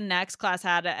think the next class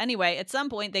had it. Anyway, at some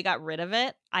point they got rid of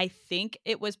it. I think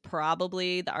it was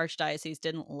probably the archdiocese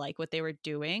didn't like what they were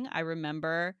doing. I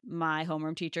remember my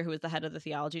homeroom teacher, who was the head of the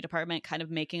theology department, kind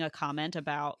of making a comment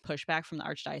about pushback from the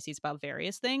archdiocese about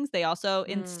various things. They also,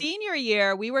 in senior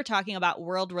year, we were talking about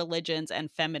world religions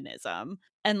and feminism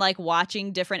and like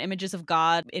watching different images of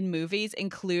God in movies,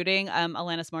 including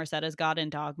Alanis Morissette's God in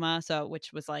Dogma,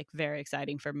 which was like very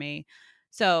exciting for me.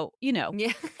 So,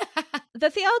 Yeah. the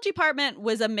theology department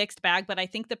was a mixed bag, but I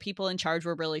think the people in charge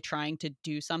were really trying to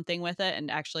do something with it and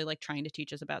actually like trying to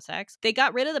teach us about sex. They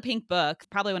got rid of the Pink Book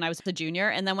probably when I was a junior.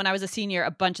 And then when I was a senior,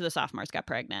 a bunch of the sophomores got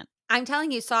pregnant. I'm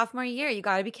telling you, sophomore year, you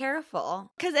got to be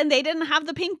careful. And they didn't have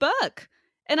the Pink Book.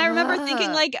 And I remember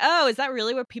thinking like, oh, is that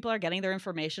really where people are getting their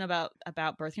information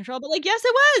about birth control? But like, yes,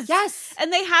 it was. Yes.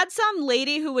 And they had some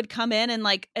lady who would come in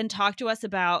and talk to us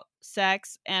about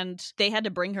sex, and they had to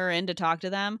bring her in to talk to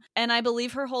them. And I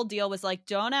believe her whole deal was like,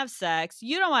 don't have sex.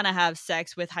 You don't want to have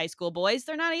sex with high school boys.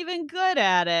 They're not even good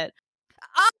at it.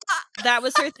 That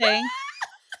was her thing.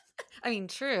 I mean,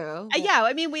 true. Yeah,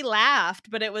 I mean, we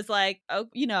laughed, but it was like, oh,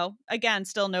 again,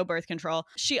 still no birth control.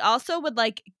 She also would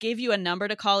like give you a number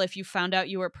to call if you found out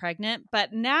you were pregnant.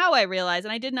 But now I realize,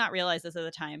 and I did not realize this at the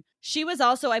time, she was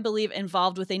also, I believe,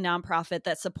 involved with a nonprofit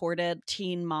that supported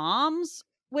teen moms,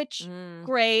 which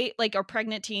great, like, or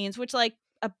pregnant teens, which like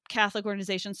a Catholic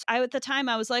organization. So at the time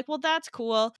I was like, well, that's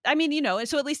cool. I mean,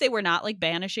 so at least they were not like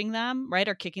banishing them, right?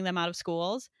 Or kicking them out of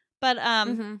schools. But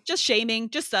just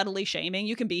shaming, just subtly shaming.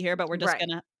 You can be here, but we're just going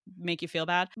to make you feel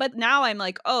bad. But now I'm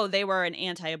like, oh, they were an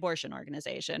anti-abortion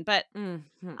organization. But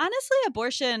honestly,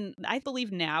 abortion, I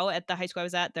believe now at the high school I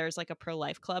was at, there's like a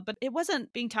pro-life club, but it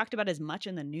wasn't being talked about as much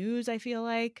in the news, I feel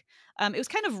like. It was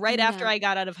kind of right after I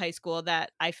got out of high school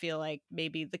that I feel like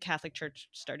maybe the Catholic Church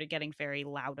started getting very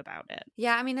loud about it.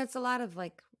 Yeah, I mean, it's a lot of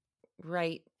like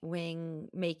right wing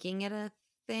making it a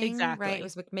thing, exactly. Right? It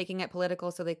was making it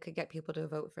political so they could get people to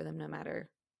vote for them no matter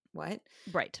what.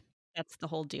 Right. That's the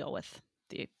whole deal with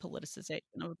the politicization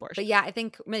of abortion. But yeah, I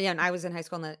think I was in high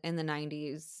school in the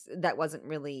 90s. That wasn't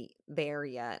really there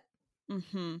yet.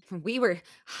 We were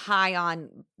high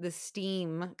on the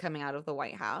steam coming out of the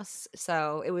White House.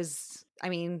 So it was, I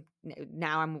mean,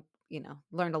 now I'm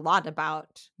learned a lot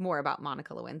more about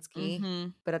Monica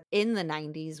Lewinsky. But in the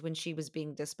 90s, when she was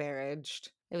being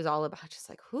disparaged, it was all about just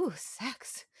like, ooh,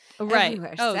 sex. Right.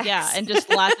 Everywhere, oh, sex. yeah. And just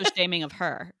lots of shaming of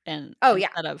her. And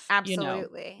instead of,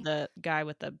 absolutely. The guy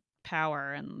with the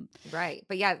power and right.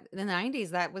 But yeah, in the 90s,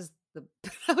 that was the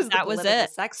political it.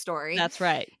 Sex story. That's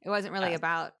right. It wasn't really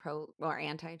about pro or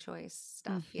anti-choice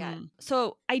stuff yet.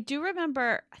 So I do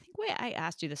remember, I think I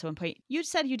asked you this at one point. You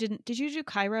said you did you do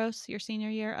Kairos your senior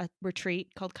year, a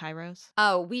retreat called Kairos?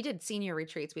 Oh, we did senior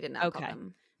retreats. We did not call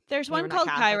them. There's one called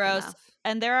Kairos,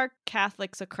 and there are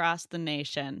Catholics across the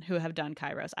nation who have done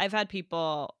Kairos. I've had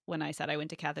people, when I said I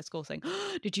went to Catholic school, saying,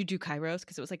 oh, did you do Kairos?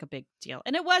 Because it was like a big deal.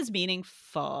 And it was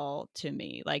meaningful to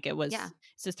me. Like it's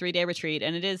this 3-day retreat,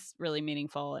 and it is really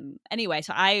meaningful. And anyway,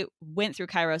 so I went through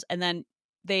Kairos, and then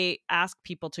they ask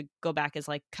people to go back as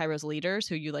like Kairos leaders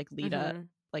who you like lead a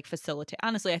like facilitate.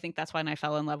 Honestly, I think that's when I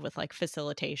fell in love with like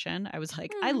facilitation. I was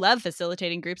like, I love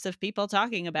facilitating groups of people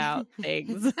talking about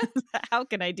things. How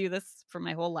can I do this for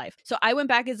my whole life? So I went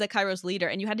back as a Kairos leader,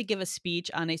 and you had to give a speech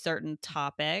on a certain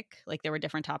topic. Like there were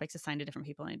different topics assigned to different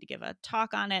people. I had to give a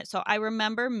talk on it. So I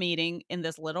remember meeting in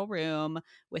this little room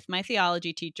with my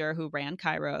theology teacher who ran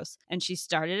Kairos. And she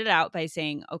started it out by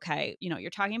saying, okay, you're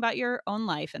talking about your own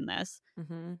life in this.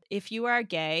 If you are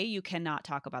gay, you cannot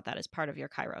talk about that as part of your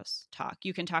Kairos talk.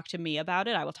 You can talk to me about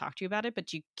it. I will talk to you about it,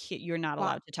 but you're not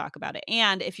allowed to talk about it.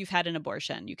 And if you've had an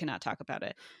abortion, you cannot talk about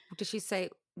it. Did she say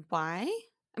why?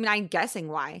 I mean, I'm guessing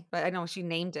why, but I know she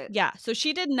named it. Yeah. So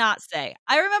she did not say.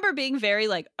 I remember being very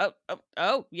like,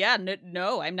 oh yeah,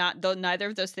 no, I'm not neither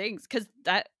of those things, because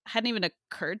that hadn't even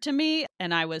occurred to me,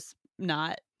 and I was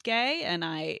not gay and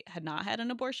I had not had an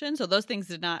abortion. So those things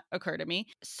did not occur to me.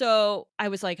 So I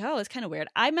was like, oh, it's kind of weird.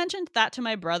 I mentioned that to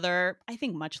my brother, I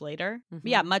think much later.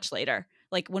 Yeah, much later.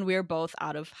 like when we were both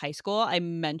out of high school, I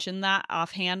mentioned that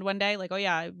offhand one day, like, oh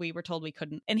yeah, we were told we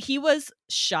couldn't. And he was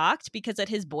shocked because at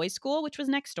his boys' school, which was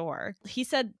next door, he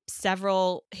said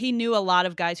he knew a lot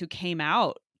of guys who came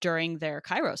out during their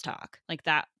Kairos talk, like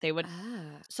that they would.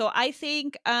 So I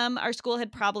think our school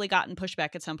had probably gotten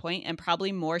pushback at some point, and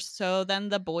probably more so than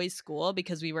the boys' school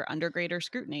because we were under greater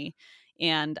scrutiny.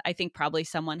 And I think probably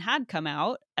someone had come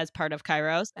out as part of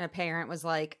Kairos. And a parent was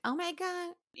like, oh my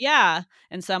God. Yeah.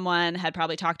 And someone had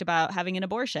probably talked about having an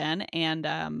abortion,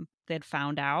 and they'd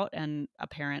found out, and a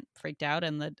parent freaked out,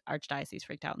 and the archdiocese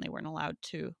freaked out, and they weren't allowed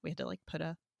to. We had to like put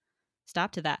a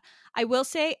stop to that. I will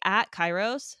say at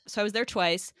Kairos, so I was there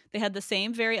twice. They had the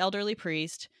same very elderly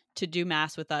priest to do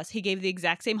mass with us. He gave the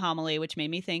exact same homily, which made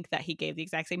me think that he gave the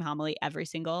exact same homily every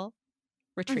single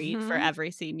retreat for every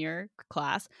senior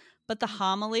class. But the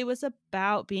homily was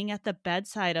about being at the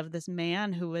bedside of this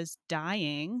man who was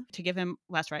dying to give him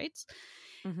last rites.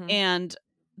 And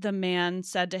the man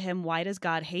said to him, "Why does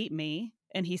God hate me?"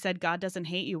 And he said, "God doesn't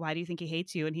hate you. Why do you think he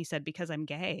hates you?" And he said, "Because I'm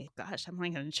gay." Gosh, I'm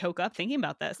like going to choke up thinking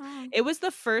about this. It was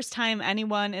the first time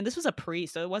anyone, and this was a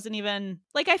priest, so it wasn't even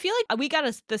like, I feel like we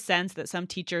got the sense that some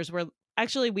teachers were,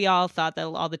 actually, we all thought that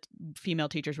all the female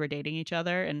teachers were dating each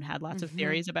other and had lots of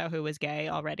theories about who was gay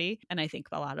already. And I think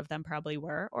a lot of them probably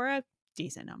were, or a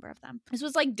decent number of them. This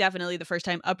was like definitely the first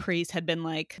time a priest had been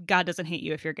like, God doesn't hate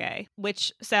you if you're gay,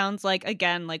 which sounds like,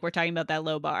 again, like we're talking about that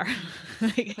low bar.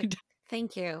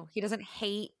 Thank you. He doesn't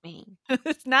hate me.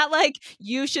 It's not like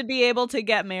you should be able to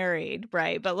get married,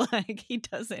 right? But like, he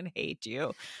doesn't hate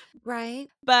you. Right.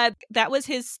 But that was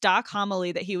his stock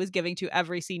homily that he was giving to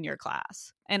every senior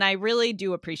class. And I really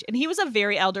do appreciate, and he was a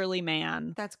very elderly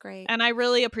man. That's great. And I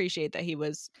really appreciate that he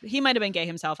might have been gay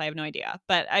himself. I have no idea.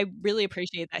 But I really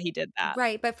appreciate that he did that.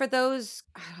 Right. But for those,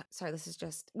 sorry,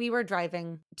 we were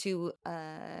driving to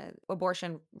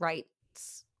abortion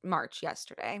rights march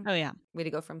yesterday. Oh yeah. We had to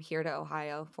go from here to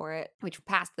Ohio for it. We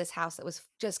passed this house that was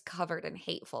just covered in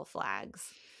hateful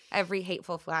flags. Every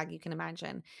hateful flag you can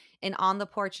imagine. And on the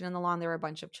porch and in the lawn, there were a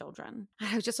bunch of children.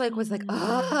 I was just like,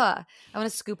 I want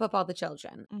to scoop up all the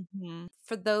children.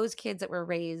 For those kids that were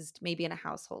raised maybe in a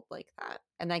household like that,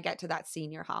 and I get to that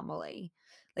senior homily,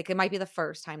 like it might be the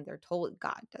first time they're told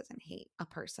God doesn't hate a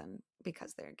person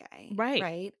because they're gay. Right.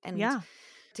 Right. And yeah.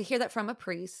 To hear that from a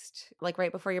priest, like right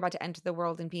before you're about to enter the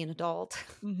world and be an adult.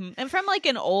 And from like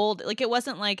an old, like it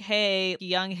wasn't like, hey,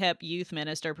 young, hip youth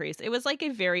minister priest. It was like a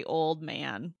very old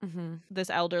man, this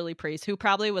elderly priest who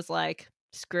probably was like,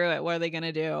 screw it. What are they going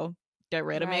to do? Get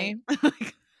rid of me?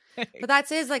 But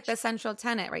that's like the central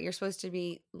tenet, right? You're supposed to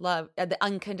be love, the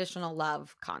unconditional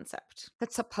love concept.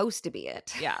 That's supposed to be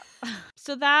it. Yeah.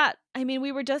 So that, I mean,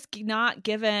 we were just not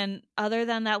given, other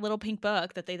than that little pink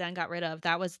book that they then got rid of.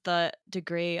 That was the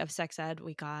degree of sex ed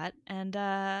we got. And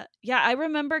yeah, I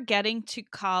remember getting to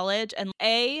college and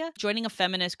joining a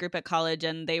feminist group at college,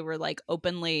 and they were like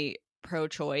openly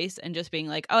pro-choice, and just being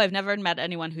like, oh, I've never met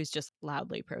anyone who's just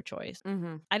loudly pro-choice.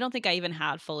 I don't think I even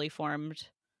had fully formed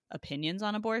opinions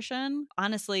on abortion.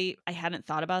 Honestly, I hadn't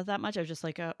thought about it that much. I was just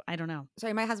like, I don't know.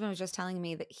 Sorry, my husband was just telling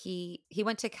me that he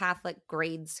went to Catholic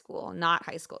grade school, not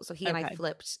high school. So he and I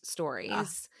flipped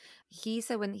stories. He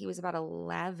said when he was about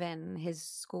 11, his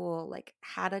school like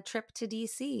had a trip to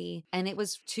DC, and it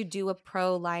was to do a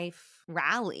pro-life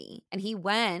rally. And he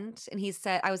went, and he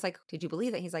said, I was like, did you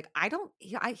believe it? He's like,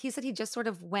 he said he just sort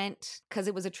of went because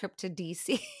it was a trip to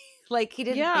DC. Like he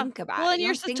didn't think about it. Well, and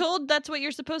you're told that's what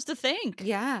you're supposed to think.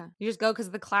 Yeah. You just go because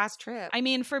of the class trip. I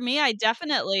mean, for me, I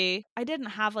didn't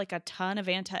have like a ton of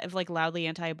loudly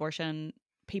anti-abortion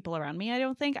people around me, I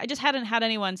don't think. I just hadn't had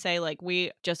anyone say like,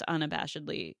 we just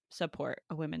unabashedly support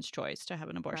a women's choice to have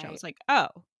an abortion. I was like, oh,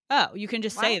 you can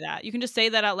just say that. You can just say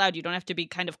that out loud. You don't have to be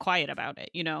kind of quiet about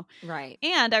it, you know? Right.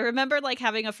 And I remember like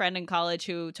having a friend in college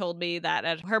who told me that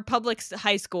at her public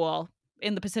high school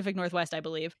in the Pacific Northwest, I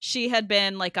believe, she had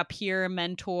been like a peer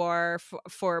mentor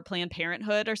for Planned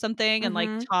Parenthood or something, and like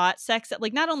taught sex ed,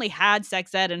 like not only had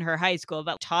sex ed in her high school,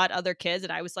 but taught other kids.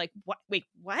 And I was like, what? Wait,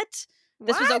 what?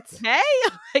 This was okay?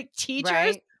 Like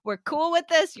teachers were cool with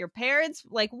this? Your parents,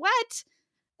 like what?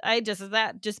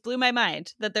 That just blew my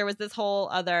mind that there was this whole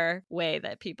other way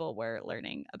that people were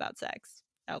learning about sex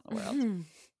out in the world.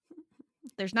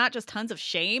 There's not just tons of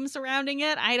shame surrounding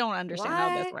it. I don't understand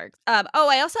how this works. I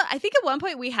think at one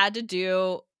point we had to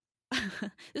do,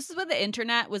 this is when the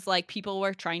internet was like, people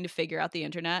were trying to figure out the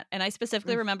internet. And I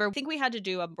specifically remember, I think we had to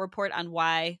do a report on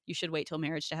why you should wait till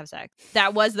marriage to have sex.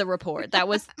 That was the report. That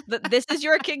was, this is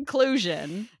your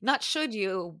conclusion. Not should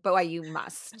you, but why you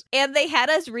must. And they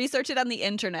had us research it on the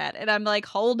internet. And I'm like,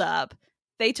 hold up.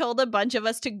 They told a bunch of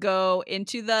us to go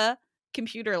into the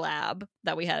computer lab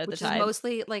that we had at Which the is time.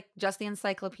 mostly like just the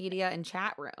encyclopedia and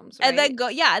chat rooms, right? And then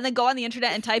go on the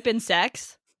internet and type in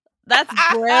sex. That's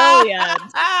brilliant.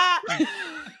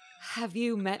 Have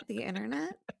you met the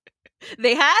internet?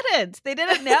 They hadn't. They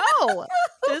didn't know.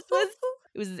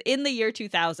 It was in the year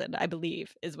 2000, I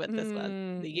believe, is what this was.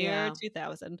 The year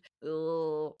 2000.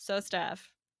 Ooh. So,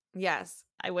 Steph. Yes.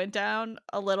 I went down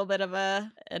a little bit of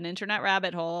an internet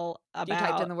rabbit hole about. You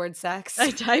typed in the word sex? I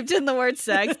typed in the word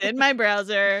sex in my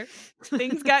browser.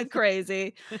 Things got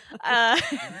crazy. On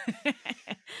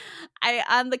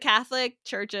the Catholic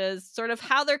churches, sort of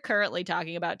how they're currently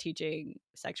talking about teaching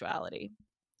sexuality.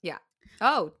 Yeah.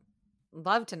 Oh,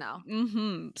 love to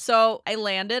know. So I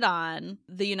landed on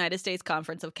the United States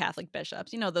Conference of Catholic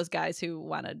Bishops. You know, those guys who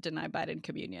want to deny Biden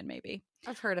communion, maybe.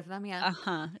 I've heard of them, yeah.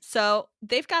 So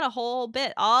they've got a whole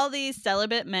bit. All these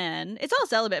celibate men. It's all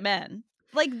celibate men.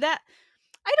 Like that.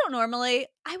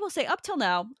 I will say up till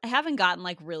now, I haven't gotten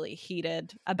like really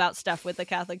heated about stuff with the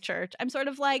Catholic Church. I'm sort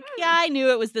of like, yeah, I knew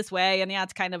it was this way. And yeah,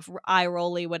 it's kind of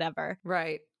eye-rolly, whatever.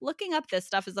 Right. Looking up this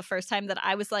stuff is the first time that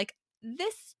I was like,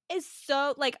 this is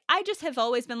so, like, I just have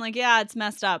always been like, yeah, it's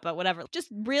messed up, but whatever. Just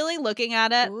really looking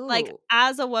at it, like,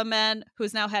 as a woman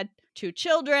who's now had 2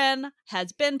 children,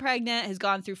 has been pregnant, has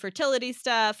gone through fertility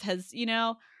stuff, has, you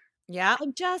know. Yeah.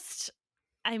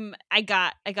 I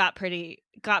got pretty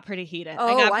heated. Oh,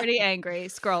 I got pretty angry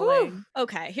scrolling. Whew.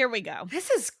 Okay, here we go.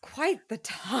 This is quite the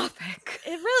topic.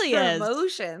 It really is.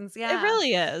 Emotions, yeah. It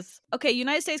really is. Okay,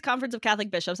 United States Conference of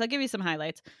Catholic Bishops. I'll give you some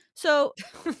highlights. So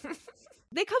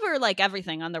they cover like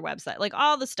everything on their website, like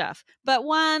all the stuff. But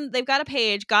one, they've got a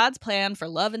page, God's Plan for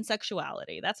Love and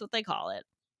Sexuality. That's what they call it.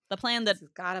 The plan that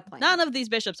none of these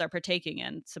bishops are partaking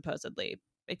in, supposedly.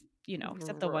 You know,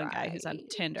 except the one guy who's on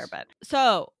Tinder. But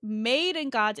so, made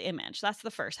in God's image. That's the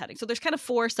first heading. So there's kind of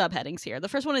 4 subheadings here. The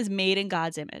first one is made in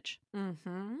God's image.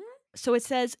 So it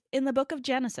says in the book of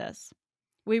Genesis,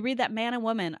 we read that man and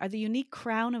woman are the unique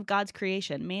crown of God's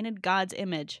creation, made in God's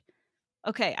image.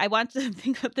 Okay, I want to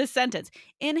think of this sentence.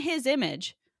 In his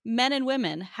image, men and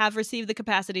women have received the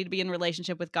capacity to be in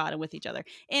relationship with God and with each other.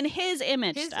 In his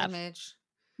image,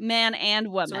 man and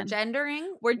woman. So we're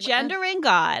gendering? We're gendering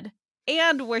God.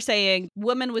 And we're saying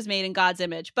woman was made in God's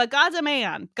image, but God's a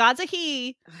man. God's a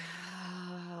he.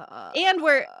 And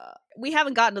we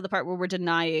haven't gotten to the part where we're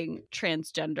denying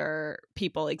transgender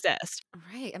people exist.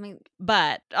 Right. I mean,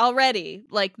 but already,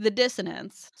 like the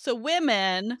dissonance. So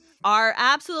women are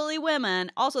absolutely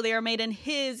women. Also, they are made in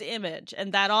his image,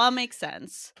 and that all makes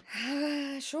sense.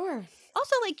 Sure.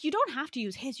 Also, like, you don't have to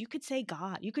use his. You could say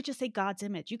God. You could just say God's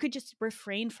image. You could just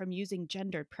refrain from using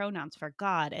gendered pronouns for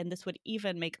God, and this would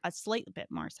even make a slight bit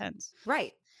more sense.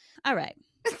 Right. All right.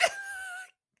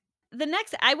 The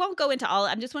next, I won't go into all.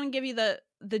 I just want to give you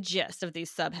the gist of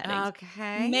these subheadings.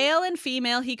 Okay. Male and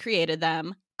female, he created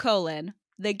them,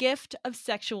 the gift of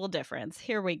sexual difference.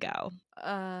 Here we go.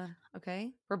 Okay.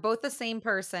 We're both the same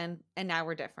person, and now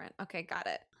we're different. Okay, got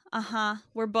it.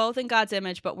 We're both in God's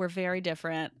image, but we're very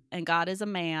different. And God is a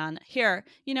man. Here,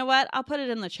 you know what? I'll put it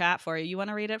in the chat for you. You want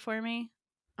to read it for me?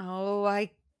 Oh, I'm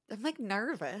like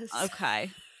nervous. Okay.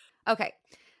 Okay.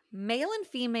 Male and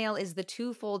female is the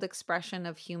twofold expression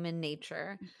of human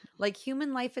nature. Like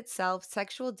human life itself,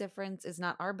 sexual difference is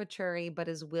not arbitrary, but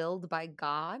is willed by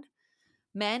God.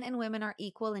 Men and women are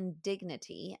equal in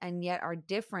dignity and yet are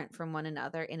different from one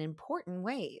another in important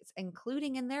ways,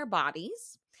 including in their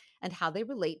bodies and how they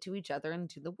relate to each other and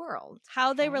to the world.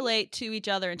 How they relate to each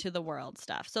other and to the world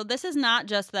stuff. So this is not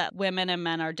just that women and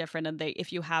men are different and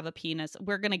if you have a penis,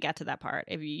 we're going to get to that part.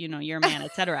 If you're a man,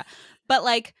 etc. But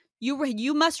like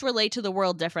you must relate to the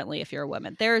world differently if you're a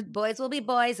woman. Boys will be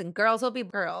boys and girls will be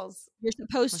girls. You're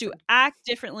supposed to act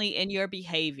differently in your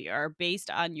behavior based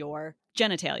on your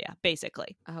genitalia,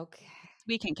 basically. Okay.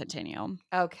 We can continue.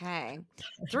 Okay.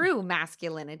 Through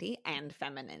masculinity and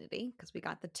femininity, because we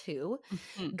got the 2,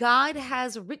 God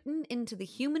has written into the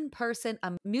human person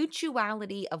a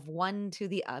mutuality of one to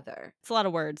the other. It's a lot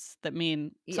of words that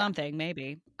mean something,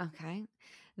 maybe. Okay.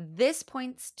 This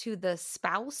points to the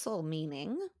spousal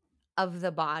meaning of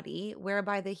the body,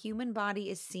 whereby the human body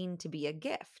is seen to be a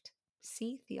gift.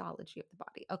 See, theology of the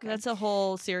body. Okay. That's a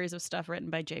whole series of stuff written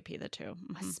by JP the 2.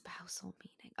 A spousal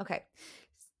meaning. Okay.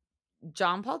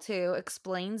 John Paul II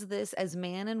explains this as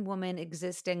man and woman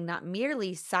existing not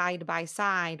merely side by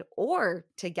side or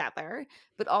together,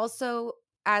 but also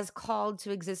as called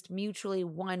to exist mutually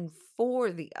one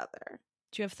for the other.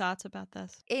 Do you have thoughts about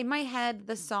this? In my head,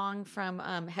 the song from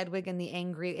Hedwig and the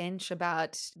Angry Inch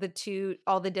about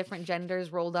all the different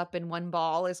genders rolled up in one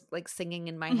ball is like singing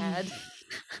in my head.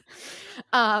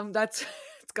 That's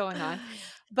what's going on.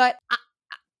 But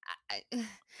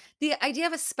The idea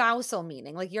of a spousal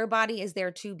meaning, like your body is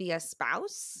there to be a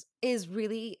spouse, is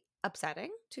really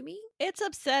upsetting to me. It's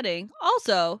upsetting.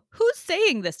 Also, who's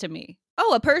saying this to me?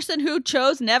 Oh, a person who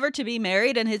chose never to be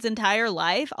married in his entire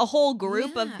life? A whole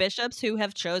group of Yeah. bishops who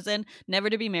have chosen never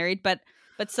to be married, but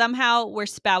somehow we're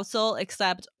spousal,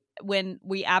 except when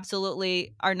we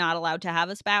absolutely are not allowed to have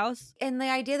a spouse. And the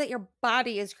idea that your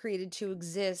body is created to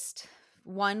exist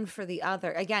one for the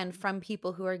other, again, from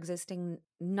people who are existing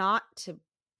not to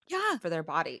Yeah. for their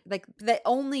body. Like that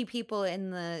only people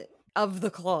of the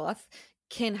cloth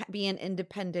can be an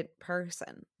independent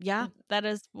person. Yeah, that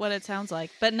is what it sounds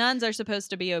like. But nuns are supposed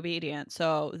to be obedient,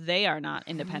 so they are not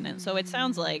independent. So it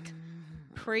sounds like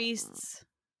priests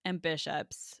and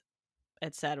bishops,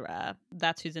 etc.,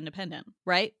 that's who's independent,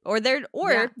 right? Or they're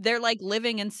like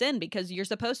living in sin because you're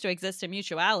supposed to exist in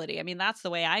mutuality. I mean, that's the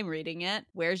way I'm reading it.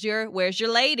 Where's your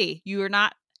lady? You're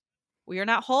not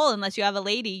whole unless you have a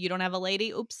lady. You don't have a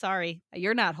lady? Oops, sorry.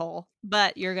 You're not whole.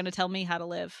 But you're going to tell me how to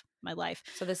live my life.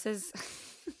 So this is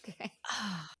okay.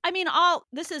 I mean,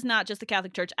 this is not just the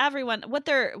Catholic Church. Everyone, what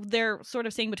they're sort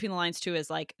of saying between the lines too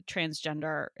is like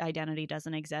transgender identity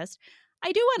doesn't exist.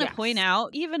 I do want to point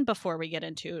out, even before we get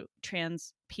into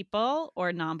trans people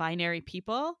or non-binary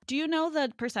people, do you know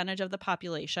the percentage of the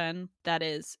population that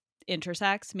is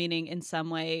intersex, meaning in some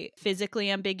way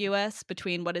physically ambiguous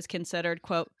between what is considered,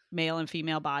 quote, male and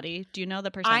female body? Do you know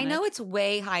the percentage? I know it's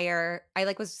way higher.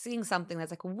 I was seeing something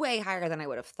that's like way higher than I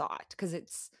would have thought because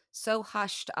it's so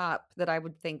hushed up that I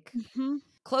would think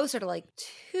closer to like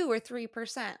 2 or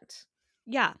 3%.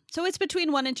 Yeah. So it's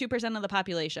between 1 and 2% of the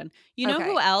population. You know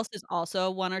who else is also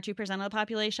 1 or 2% of the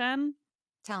population?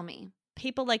 Tell me.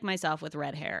 People like myself with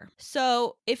red hair.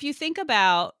 So if you think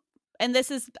about, and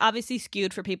this is obviously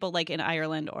skewed for people like in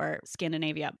Ireland or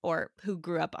Scandinavia or who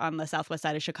grew up on the southwest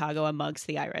side of Chicago amongst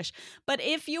the Irish. But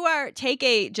if you take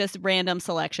a just random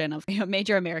selection of a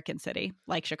major American city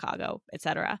like Chicago,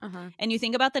 etc., and you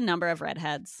think about the number of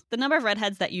redheads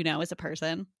that you know as a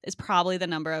person is probably the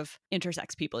number of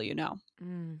intersex people you know.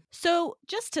 So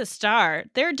just to start,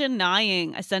 they're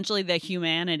denying essentially the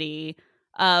humanity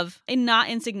of a not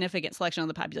insignificant selection of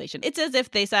the population. It's as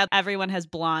if they said everyone has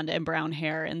blonde and brown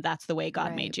hair and that's the way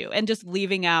God made you, and just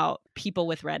leaving out people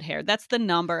with red hair. That's the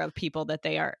number of people that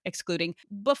they are excluding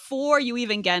before you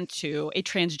even get to a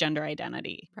transgender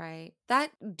identity. Right.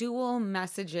 That dual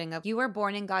messaging of you were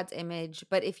born in God's image,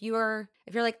 but if you're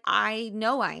like, I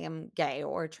know I am gay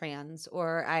or trans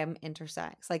or I am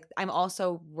intersex, like I'm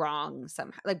also wrong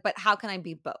somehow. Like, but how can I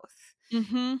be both?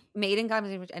 Made in God's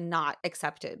image and not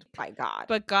accepted by God.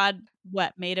 But God,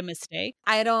 what, made a mistake?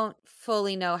 I don't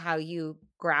fully know how you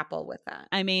grapple with that.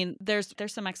 I mean, there's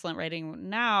some excellent writing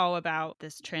now about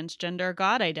this transgender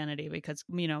God identity because,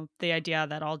 you know, the idea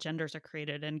that all genders are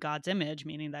created in God's image,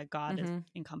 meaning that God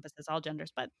encompasses all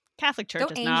genders. But Catholic Church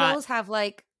don't is not. Angels have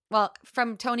like, well,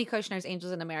 from Tony Kushner's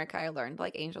Angels in America, I learned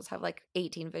like angels have like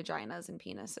 18 vaginas and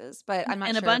penises, but I'm not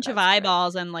and sure. A bunch of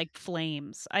eyeballs and like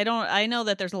flames. I know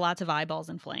that there's lots of eyeballs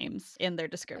and flames in their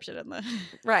description in the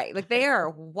right. Like they are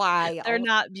wild. They're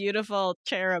not beautiful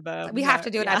cherubim. We have to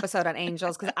do an episode on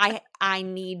angels because I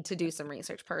need to do some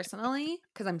research personally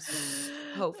because I'm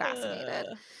so fascinated.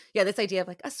 Yeah, this idea of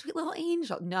like a sweet little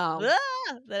angel. No.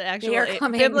 The actual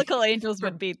biblical angels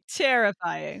would be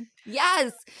terrifying.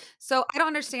 Yes. So I don't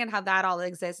understand how that all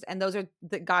exists. And those are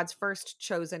God's first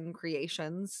chosen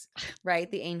creations, right?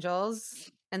 The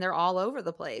angels. And they're all over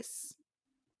the place.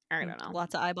 I don't know.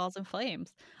 Lots of eyeballs and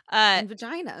flames. And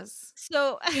vaginas.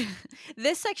 So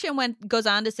this section goes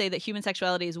on to say that human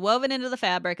sexuality is woven into the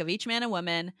fabric of each man and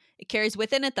woman. It carries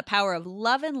within it the power of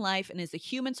love and life and is the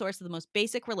human source of the most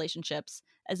basic relationships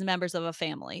as members of a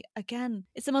family. Again,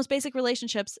 it's the most basic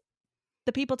relationships.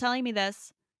 The people telling me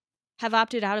this have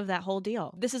opted out of that whole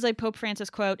deal. This is a Pope Francis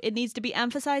quote. It needs to be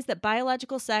emphasized that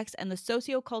biological sex and the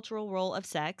sociocultural role of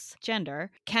sex, gender,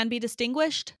 can be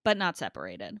distinguished but not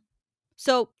separated.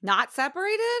 So not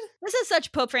separated? This is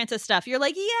such Pope Francis stuff. You're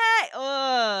like,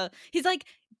 yeah. He's like,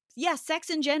 yes, sex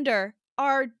and gender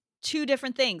are two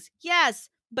different things. Yes,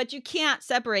 but you can't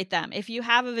separate them. If you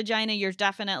have a vagina, you're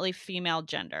definitely female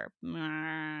gender.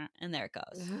 And there it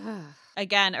goes.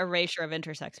 Again, erasure of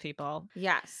intersex people.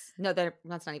 Yes. No,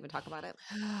 let's not even talk about it.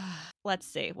 Let's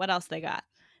see. What else they got?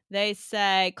 They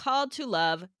say, called to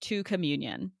love, to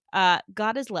communion.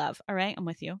 God is love. All right, I'm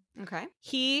with you.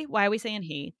 Okay. Why are we saying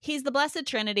he? He's the Blessed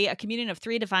Trinity, a communion of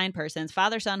three divine persons,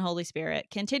 Father, Son, Holy Spirit,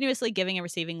 continuously giving and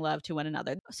receiving love to one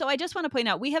another. So I just want to point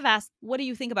out, we have asked, what do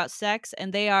you think about sex?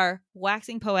 And they are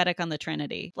waxing poetic on the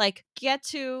Trinity. Like, get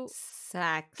to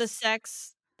sex. The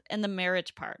sex and the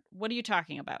marriage part. What are you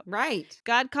talking about? Right.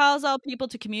 God calls all people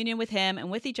to communion with him and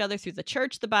with each other through the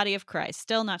church, the body of Christ.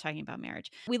 Still not talking about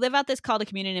marriage. We live out this call to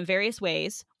communion in various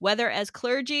ways, whether as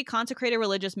clergy, consecrated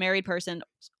religious, married person,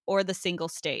 or the single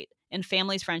state, in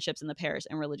families, friendships, in the parish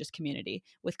and religious community,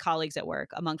 with colleagues at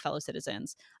work, among fellow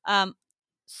citizens.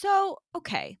 So,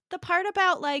 okay, the part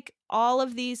about like all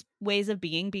of these ways of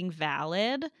being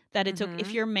valid, that it's okay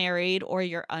if you're married or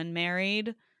you're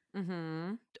unmarried,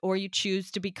 or you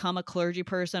choose to become a clergy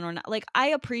person or not. Like, I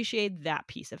appreciate that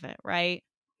piece of it, right?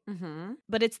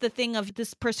 But it's the thing of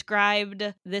this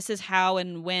prescribed, this is how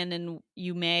and when and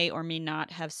you may or may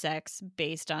not have sex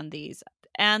based on these,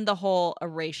 and the whole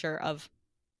erasure of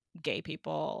gay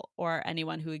people or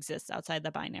anyone who exists outside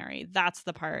the binary. That's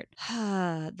the part.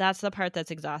 That's the part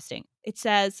that's exhausting. It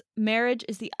says marriage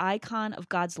is the icon of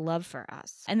God's love for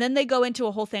us. And then they go into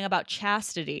a whole thing about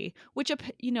chastity, which,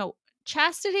 you know,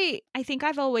 chastity, I think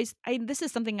this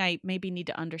is something I maybe need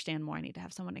to understand more. I need to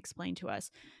have someone explain to us,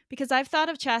 because I've thought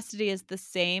of chastity as the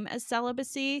same as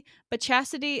celibacy, but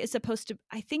chastity is supposed to,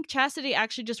 I think chastity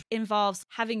actually just involves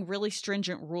having really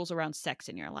stringent rules around sex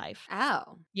in your life.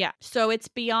 Oh. Yeah. So it's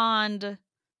beyond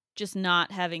just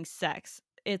not having sex.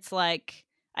 It's like,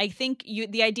 I think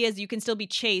the idea is you can still be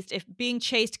chaste. If being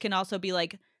chaste can also be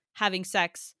like having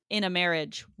sex in a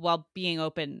marriage while being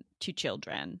open to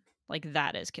children. Like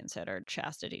that is considered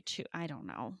chastity too. I don't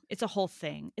know. It's a whole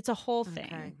thing. It's a whole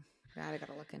thing. That I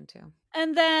gotta look into.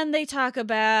 And then they talk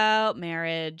about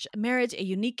marriage. Marriage, a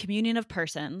unique communion of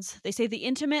persons. They say the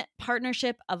intimate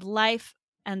partnership of life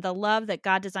and the love that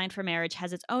God designed for marriage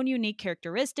has its own unique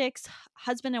characteristics.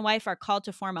 Husband and wife are called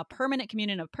to form a permanent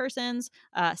communion of persons.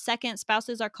 Second,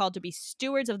 spouses are called to be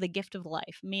stewards of the gift of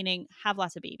life, meaning have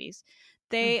lots of babies.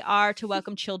 They are to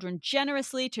welcome children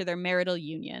generously to their marital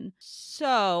union.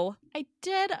 So I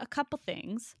did a couple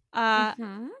things.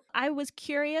 I was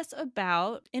curious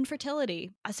about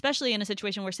infertility, especially in a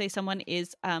situation where, say, someone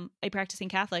is a practicing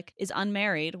Catholic, is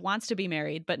unmarried, wants to be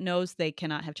married, but knows they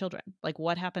cannot have children. Like,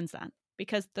 what happens then?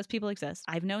 Because those people exist.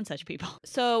 I've known such people.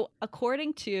 So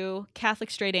according to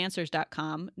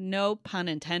CatholicStraightAnswers.com, no pun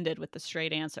intended with the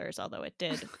straight answers, although it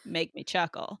did make me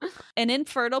chuckle, an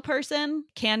infertile person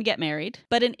can get married,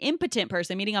 but an impotent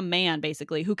person, meaning a man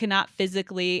basically, who cannot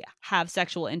physically have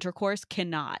sexual intercourse,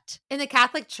 cannot. In the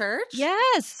Catholic Church?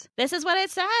 Yes. This is what it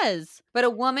says. But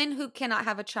a woman who cannot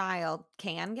have a child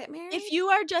can get married? If you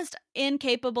are just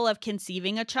incapable of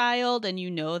conceiving a child and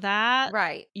you know that,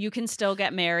 right, you can still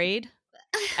get married.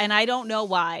 And I don't know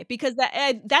why, because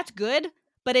that's good,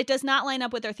 but it does not line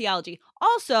up with their theology.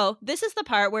 Also, this is the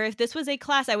part where if this was a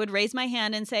class, I would raise my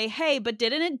hand and say, hey, but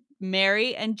didn't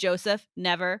Mary and Joseph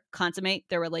never consummate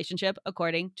their relationship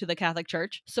according to the Catholic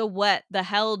Church? So what the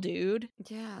hell, dude?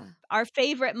 Yeah. Our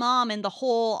favorite mom in the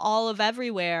whole all of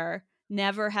everywhere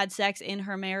never had sex in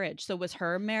her marriage. So was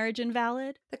her marriage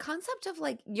invalid? The concept of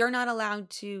like, you're not allowed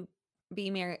to be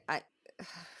married.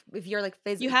 If you're like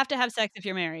physically, you have to have sex if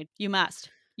you're married. You must.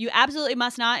 You absolutely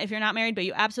must not if you're not married, but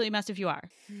you absolutely must if you are.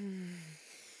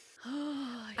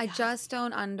 I just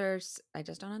don't understand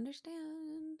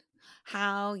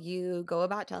how you go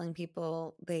about telling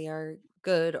people they are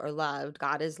good or loved.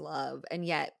 God is love, and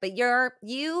yet, but you're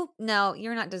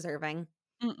not deserving.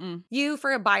 Mm-mm. You,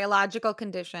 for a biological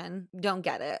condition, don't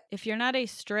get it. If you're not a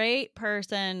straight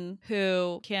person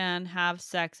who can have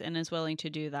sex and is willing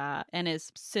to do that and is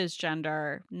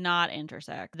cisgender, not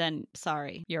intersex, then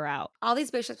sorry, you're out. All these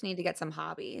bishops need to get some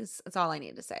hobbies. That's all I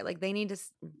need to say. Like, they need to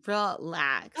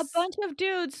relax. A bunch of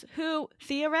dudes who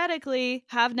theoretically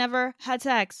have never had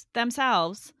sex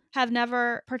themselves have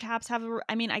never perhaps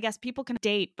I guess people can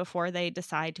date before they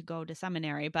decide to go to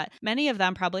seminary, but many of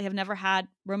them probably have never had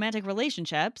romantic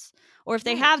relationships, or if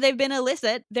they have, they've been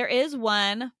illicit. There is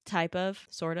one type of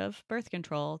sort of birth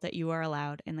control that you are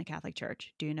allowed in the Catholic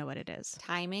Church. Do you know what it is?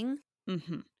 Timing?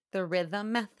 Mm-hmm. The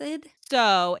rhythm method?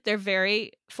 So they're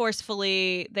very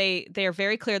forcefully, they are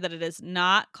very clear that it is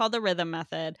not called the rhythm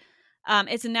method.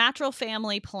 It's natural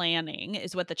family planning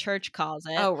is what the church calls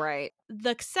it. Oh, right.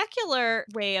 The secular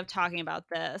way of talking about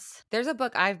this. There's a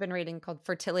book I've been reading called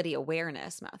Fertility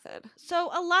Awareness Method. So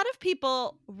a lot of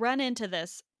people run into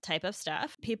this type of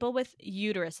stuff. People with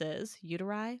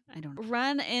uteri, I don't know,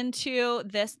 run into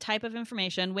this type of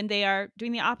information when they are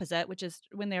doing the opposite, which is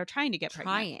when they are trying to get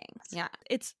pregnant. Yeah.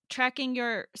 It's tracking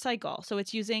your cycle. So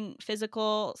it's using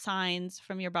physical signs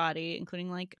from your body,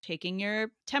 including like taking your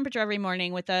temperature every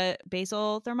morning with a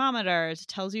basal thermometer. It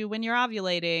tells you when you're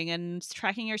ovulating and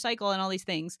tracking your cycle and all these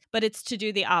things. But it's to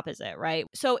do the opposite, right?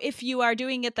 So if you are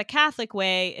doing it the Catholic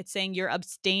way, it's saying you're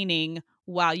abstaining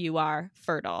while you are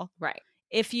fertile. Right.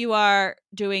 If you are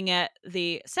doing it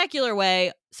the secular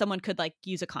way, someone could like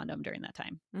use a condom during that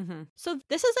time. Mm-hmm. So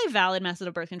this is a valid method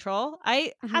of birth control.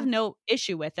 I have no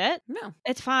issue with it. No.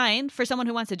 It's fine for someone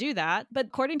who wants to do that. But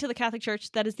according to the Catholic Church,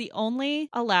 that is the only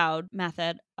allowed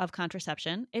method of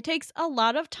contraception. It takes a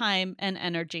lot of time and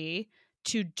energy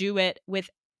to do it with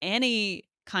any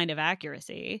kind of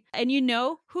accuracy. And you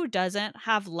know who doesn't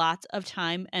have lots of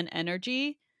time and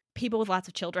energy? People with lots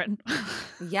of children.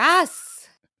 Yes.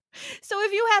 So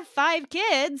if you have 5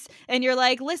 kids and you're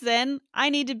like, listen, I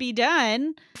need to be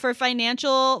done for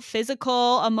financial,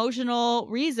 physical, emotional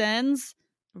reasons.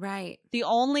 Right. The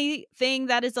only thing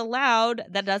that is allowed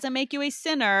that doesn't make you a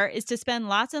sinner is to spend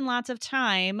lots and lots of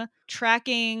time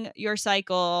tracking your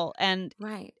cycle. And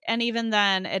even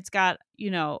then it's got,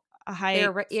 a high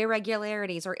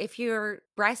irregularities, or if you're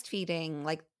breastfeeding,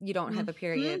 like you don't have a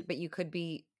period, but you could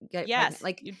be pregnant.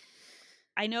 Like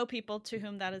I know people to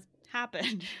whom that has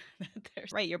happened.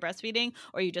 Right, you're breastfeeding,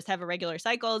 or you just have irregular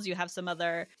cycles, you have some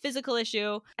other physical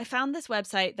issue. I found this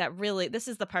website that really, this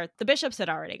is the part, the bishops had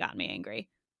already gotten me angry.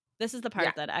 This is the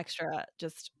part that extra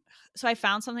just, so I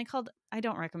found something called, I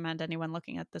don't recommend anyone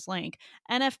looking at this link,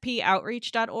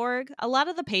 nfpoutreach.org. A lot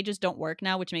of the pages don't work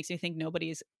now, which makes me think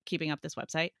nobody's keeping up this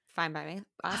website. Fine by me.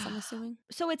 Us, I'm assuming.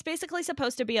 So it's basically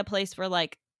supposed to be a place for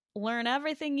like, learn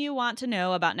everything you want to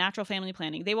know about natural family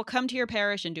planning. They will come to your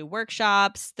parish and do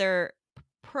workshops. They're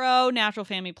pro natural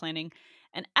family planning,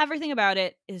 and everything about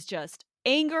it is just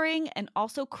angering and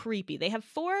also creepy. They have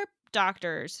 4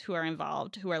 doctors who are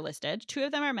involved, who are listed. 2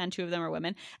 of them are men, 2 of them are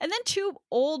women, and then 2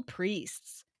 old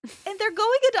priests. And they're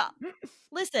going into,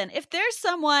 listen, if there's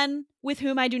someone with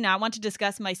whom I do not want to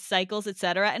discuss my cycles,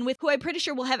 etc., and with who I'm pretty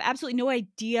sure will have absolutely no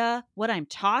idea what I'm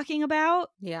talking about.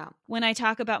 Yeah. When I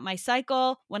talk about my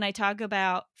cycle, when I talk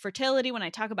about fertility, when I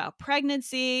talk about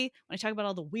pregnancy, when I talk about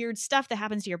all the weird stuff that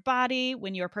happens to your body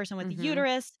when you're a person with a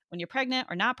uterus, when you're pregnant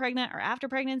or not pregnant or after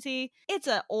pregnancy, it's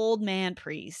an old man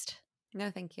priest. No,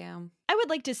 thank you. I would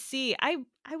like to see, I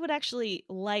would actually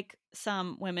like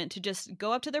some women to just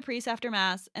go up to their priest after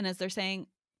mass, and as they're saying,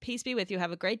 peace be with you,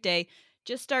 have a great day,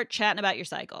 just start chatting about your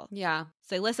cycle. Yeah.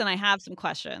 Say, listen, I have some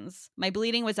questions. My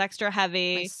bleeding was extra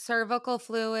heavy. My cervical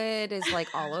fluid is like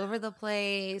all over the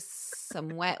place.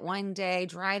 Some wet one day,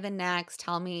 dry the next.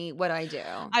 Tell me what I do.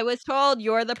 I was told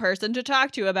you're the person to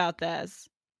talk to about this.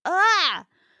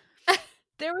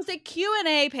 There was a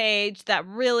Q&A page that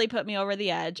really put me over the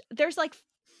edge. There's like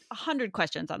 100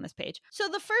 questions on this page. So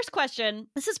the first question,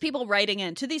 this is people writing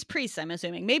in to these priests, I'm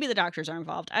assuming. Maybe the doctors are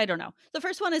involved. I don't know. The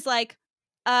first one is like,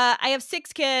 I have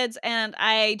 6 kids and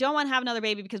I don't want to have another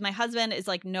baby because my husband is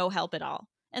like no help at all.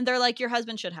 And they're like, your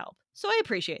husband should help. So I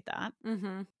appreciate that.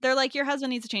 They're like, your husband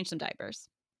needs to change some diapers.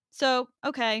 So,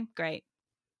 okay, great.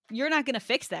 You're not going to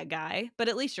fix that guy, but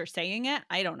at least you're saying it.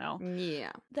 I don't know.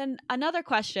 Yeah. Then another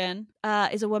question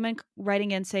is a woman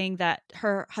writing in saying that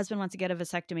her husband wants to get a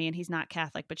vasectomy and he's not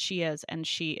Catholic, but she is, and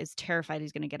she is terrified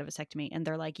he's going to get a vasectomy. And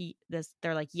they're like,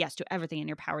 yes, do everything in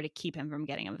your power to keep him from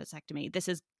getting a vasectomy. This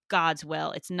is God's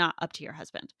will. It's not up to your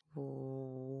husband.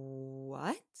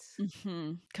 What?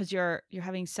 Because you're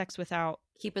having sex without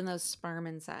keeping those sperm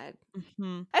inside. I also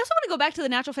want to go back to the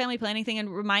natural family planning thing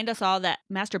and remind us all that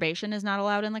masturbation is not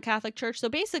allowed in the Catholic Church. So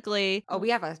basically,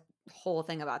 we have a whole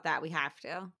thing about that. We have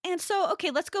to. And so, okay,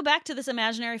 let's go back to this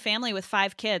imaginary family with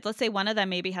 5 kids. Let's say one of them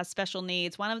maybe has special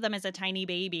needs. One of them is a tiny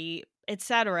baby,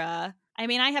 etc. I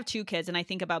mean, I have 2 kids and I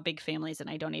think about big families and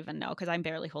I don't even know because I'm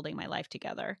barely holding my life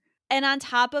together. And on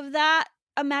top of that,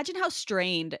 imagine how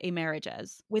strained a marriage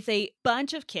is with a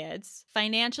bunch of kids,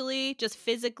 financially, just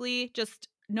physically, just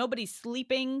nobody's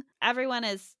sleeping. Everyone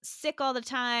is sick all the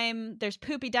time. There's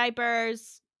poopy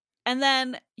diapers. And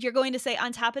then you're going to say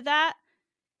on top of that,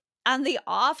 on the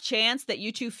off chance that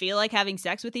you 2 feel like having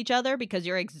sex with each other because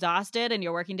you're exhausted and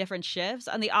you're working different shifts,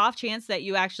 on the off chance that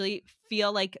you actually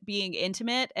feel like being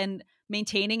intimate and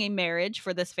maintaining a marriage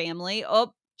for this family,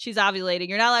 oh, she's ovulating.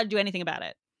 You're not allowed to do anything about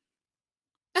it.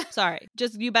 Sorry.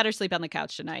 Just you better sleep on the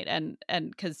couch tonight and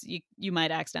because you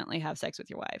might accidentally have sex with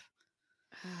your wife.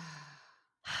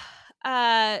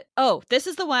 This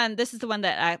is the one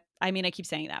that I mean, I keep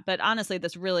saying that, but honestly,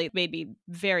 this really made me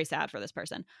very sad for this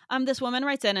person. This woman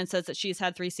writes in and says that she's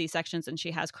had 3 C-sections and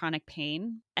she has chronic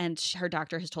pain, and her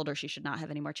doctor has told her she should not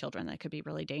have any more children. That could be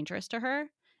really dangerous to her.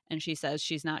 And she says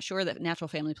she's not sure that natural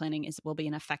family planning will be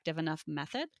an effective enough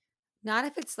method. Not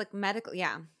if it's like medical.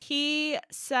 Yeah. He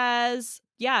says,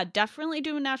 yeah, definitely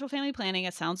do natural family planning.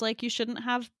 It sounds like you shouldn't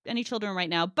have any children right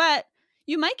now, but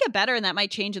you might get better and that might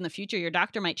change in the future. Your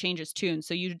doctor might change his tune.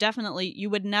 So you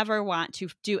would never want to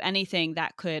do anything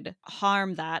that could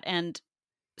harm that. And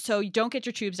So you don't get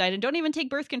your tubes tied and don't even take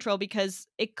birth control because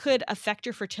it could affect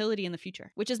your fertility in the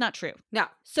future, which is not true. No.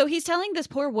 So he's telling this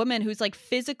poor woman who's like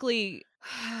physically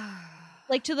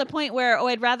like to the point where, oh,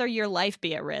 I'd rather your life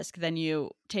be at risk than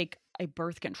you take a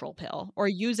birth control pill or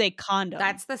use a condom.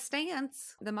 That's the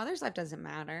stance. The mother's life doesn't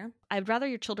matter. I'd rather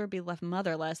your children be left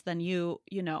motherless than you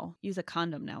use a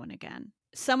condom now and again.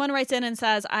 Someone writes in and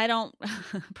says, I don't,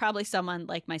 probably someone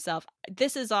like myself,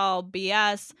 this is all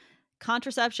BS.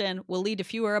 Contraception will lead to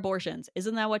fewer abortions.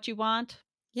 Isn't that what you want?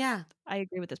 Yeah. I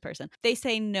agree with this person. They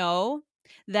say no,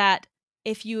 that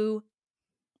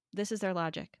this is their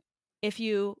logic. If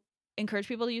you encourage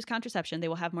people to use contraception, they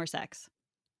will have more sex.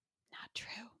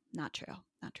 Not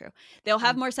true. They'll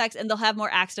have more sex and they'll have more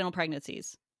accidental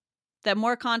pregnancies. That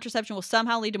more contraception will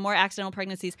somehow lead to more accidental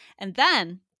pregnancies. And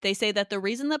then they say that the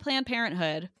reason that Planned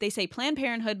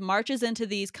Parenthood marches into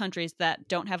these countries that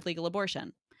don't have legal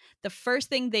abortion. The first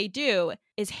thing they do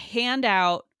is hand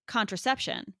out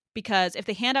contraception, because if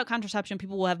they hand out contraception,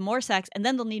 people will have more sex and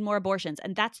then they'll need more abortions.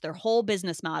 And that's their whole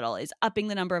business model, is upping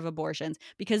the number of abortions,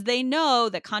 because they know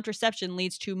that contraception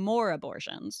leads to more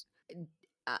abortions.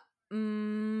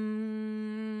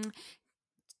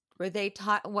 Were they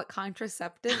taught what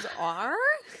contraceptives are?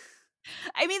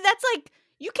 I mean, that's like,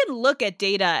 you can look at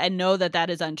data and know that that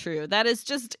is untrue. That is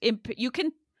just,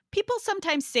 people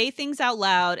sometimes say things out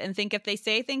loud and think if they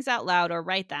say things out loud or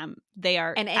write them, they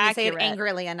are and accurate. Say it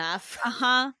angrily enough.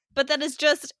 But that is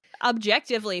just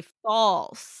objectively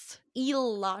false.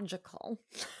 Illogical.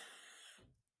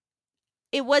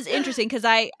 It was interesting because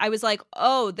I was like,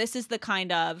 oh, this is the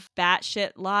kind of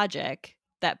batshit logic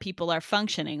that people are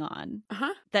functioning on.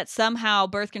 That somehow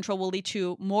birth control will lead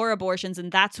to more abortions,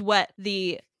 and that's what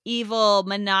the evil,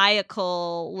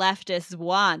 maniacal leftists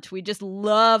want. We just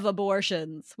love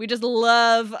abortions. We just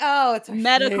love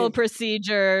medical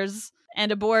procedures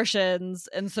and abortions.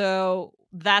 And so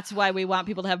that's why we want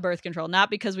people to have birth control, not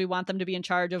because we want them to be in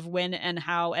charge of when and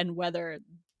how and whether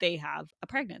they have a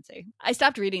pregnancy. I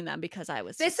stopped reading them because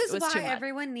this is why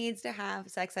everyone needs to have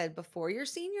sex ed before your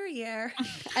senior year.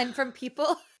 And from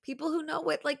people who know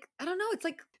what, like, I don't know, it's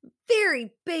like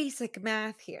very basic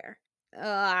math here.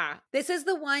 This is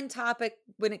the one topic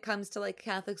when it comes to like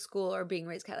Catholic school or being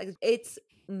raised Catholic. It's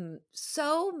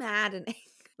so maddening.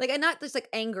 Like, and not just like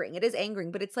angering. It is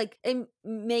angering, but it's like, it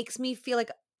makes me feel like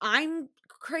I'm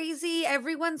crazy.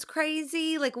 Everyone's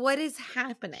crazy. Like, what is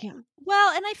happening? Yeah.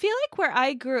 Well, and I feel like where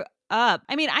I grew up,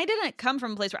 I mean, I didn't come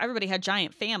from a place where everybody had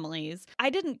giant families. I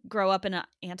didn't grow up in an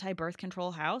anti-birth control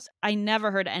house. I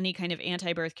never heard any kind of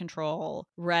anti-birth control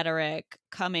rhetoric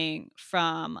coming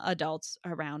from adults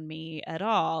around me at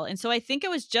all. And so I think it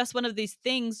was just one of these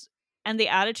things. And the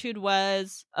attitude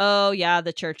was, oh, yeah,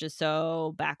 the church is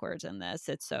so backwards in this.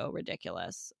 It's so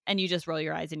ridiculous. And you just roll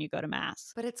your eyes and you go to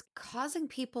mass. But it's causing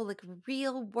people like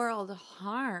real world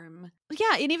harm.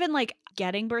 Yeah. And even like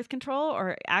getting birth control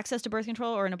or access to birth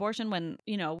control or an abortion when,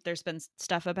 there's been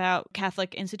stuff about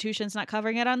Catholic institutions not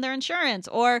covering it on their insurance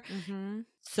or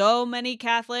so many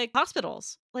Catholic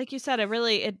hospitals. Like you said,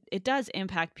 it does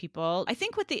impact people. I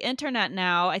think with the internet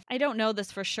now, I don't know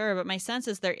this for sure, but my sense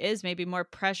is there is maybe more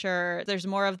pressure. There's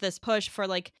more of this push for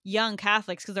like young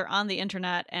Catholics because they're on the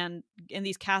internet and in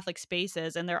these Catholic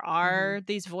spaces. And there are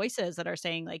these voices that are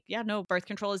saying like, yeah, no, birth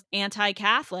control is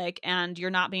anti-Catholic and you're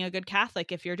not being a good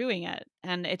Catholic if you're doing it.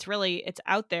 And it's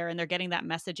out there and they're getting that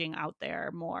messaging out there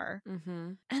more.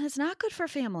 And it's not good for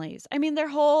families. I mean, their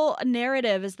whole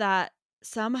narrative is that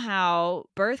somehow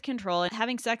birth control and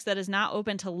having sex that is not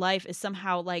open to life is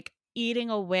somehow like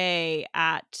eating away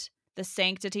at the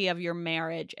sanctity of your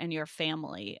marriage and your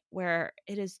family, where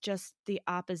it is just the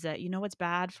opposite. What's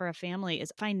bad for a family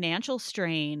is financial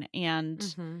strain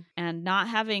and not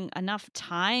having enough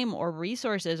time or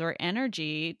resources or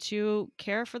energy to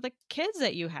care for the kids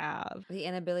that you have. The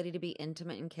inability to be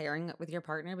intimate and caring with your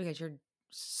partner because you're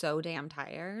so damn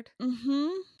tired.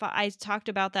 But I talked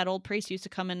about that old priest used to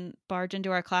come and barge into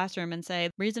our classroom and say,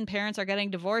 reason parents are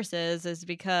getting divorces is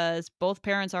because both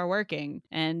parents are working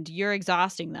and you're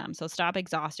exhausting them. So stop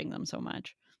exhausting them so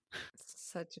much.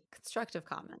 Such a constructive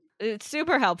comment. It's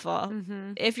super helpful.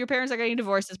 If your parents are getting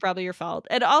divorced, it's probably your fault.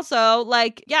 And also,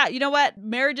 like, yeah, you know what?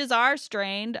 Marriages are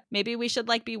strained. Maybe we should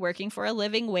like be working for a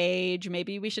living wage.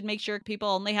 Maybe we should make sure people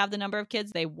only have the number of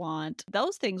kids they want.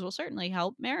 Those things will certainly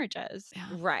help marriages.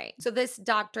 Right. So this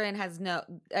doctrine has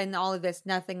and all of this,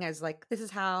 nothing is like, this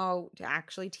is how to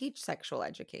actually teach sexual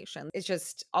education. It's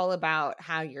just all about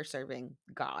how you're serving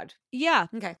God. Yeah.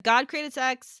 Okay. God created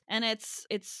sex and it's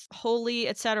holy,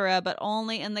 etc., but only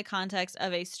only in the context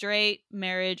of a straight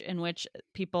marriage in which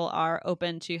people are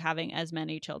open to having as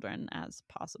many children as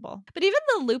possible. But even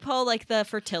the loophole, like the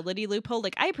fertility loophole,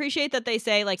 like I appreciate that they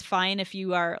say like fine if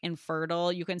you are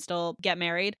infertile, you can still get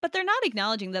married, but they're not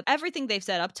acknowledging that everything they've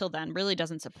said up till then really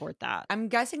doesn't support that. I'm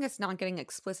guessing it's not getting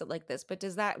explicit like this, but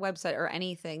does that website or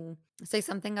anything say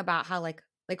something about how like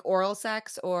oral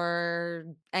sex or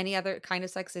any other kind of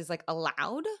sex is like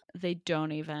allowed? They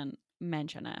don't even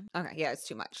mention it. Okay, yeah, it's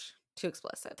too much. Too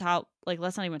explicit. It's how, like,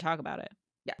 let's not even talk about it.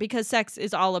 Yeah. Because sex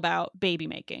is all about baby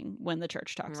making when the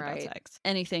church talks about Right. sex.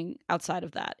 Anything outside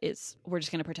of that is, we're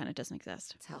just going to pretend it doesn't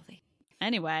exist. It's healthy.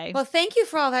 Anyway. Well, thank you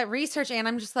for all that research, Anne.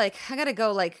 I'm just like, I gotta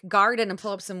go like garden and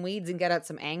pull up some weeds and get out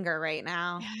some anger right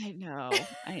now. I know.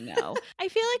 I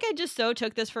feel like I just so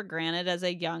took this for granted as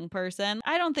a young person.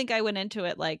 I don't think I went into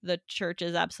it like the church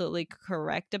is absolutely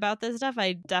correct about this stuff.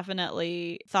 I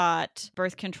definitely thought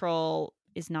birth control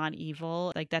is not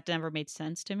evil. Like that never made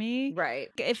sense to me. Right.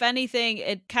 If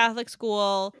anything, Catholic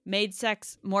school made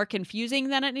sex more confusing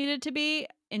than it needed to be,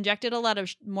 injected a lot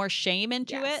of more shame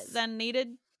into Yes. it than needed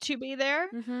to be there,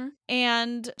 Mm-hmm.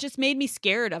 and just made me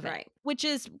scared of it, Right. which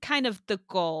is kind of the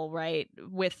goal, right?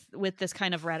 With this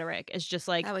kind of rhetoric is just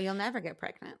like, Oh, well, you'll never get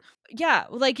pregnant. yeah,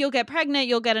 like you'll get pregnant,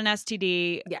 you'll get an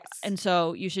STD, Yes. and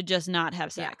so you should just not have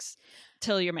Yeah. sex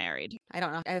till you're married. I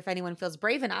don't know if anyone feels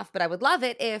brave enough, but I would love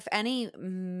it if any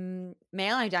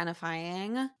male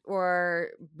identifying or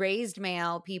raised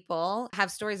male people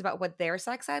have stories about what their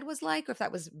sex ed was like, or if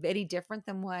that was any different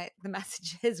than what the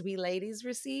messages we ladies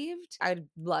received. I'd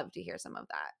love to hear some of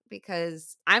that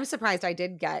because I'm surprised I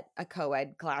did get a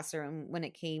co-ed classroom when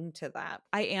it came to that.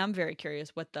 I am very curious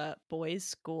what the boys'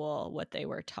 school, what they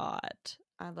were taught.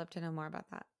 I'd love to know more about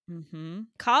that. Mm-hmm.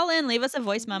 Call in, leave us a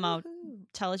voice memo. Woo-hoo.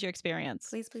 Tell us your experience.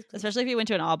 Please, please, please. Especially if you went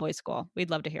to an all-boys school. We'd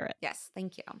love to hear it. Yes,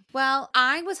 thank you. Well,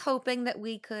 I was hoping that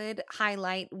we could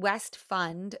highlight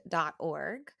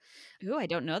westfund.org. Ooh, I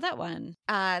don't know that one.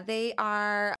 They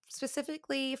are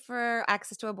specifically for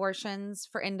access to abortions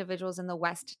for individuals in the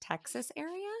West Texas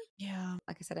area. Yeah.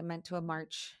 Like I said, I went to a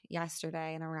march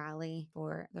yesterday and a rally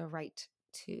for the right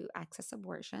to access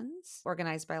abortions,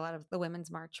 organized by a lot of the Women's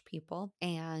March people.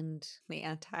 And the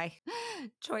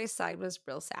anti-choice side was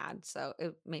real sad. So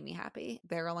it made me happy.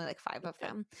 There are only like 5 of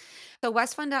them. So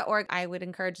westfund.org, I would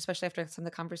encourage, especially after some of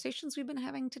the conversations we've been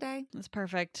having today. That's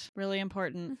perfect. Really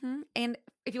important. Mm-hmm. And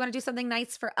if you want to do something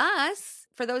nice for us,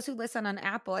 for those who listen on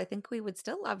Apple, I think we would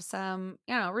still love some,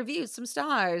 reviews, some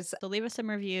stars. So leave us some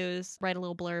reviews. Write a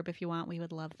little blurb if you want. We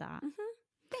would love that.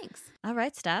 Mm-hmm. Thanks. All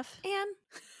right, Steph. And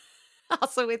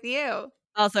also with you.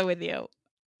 Also with you.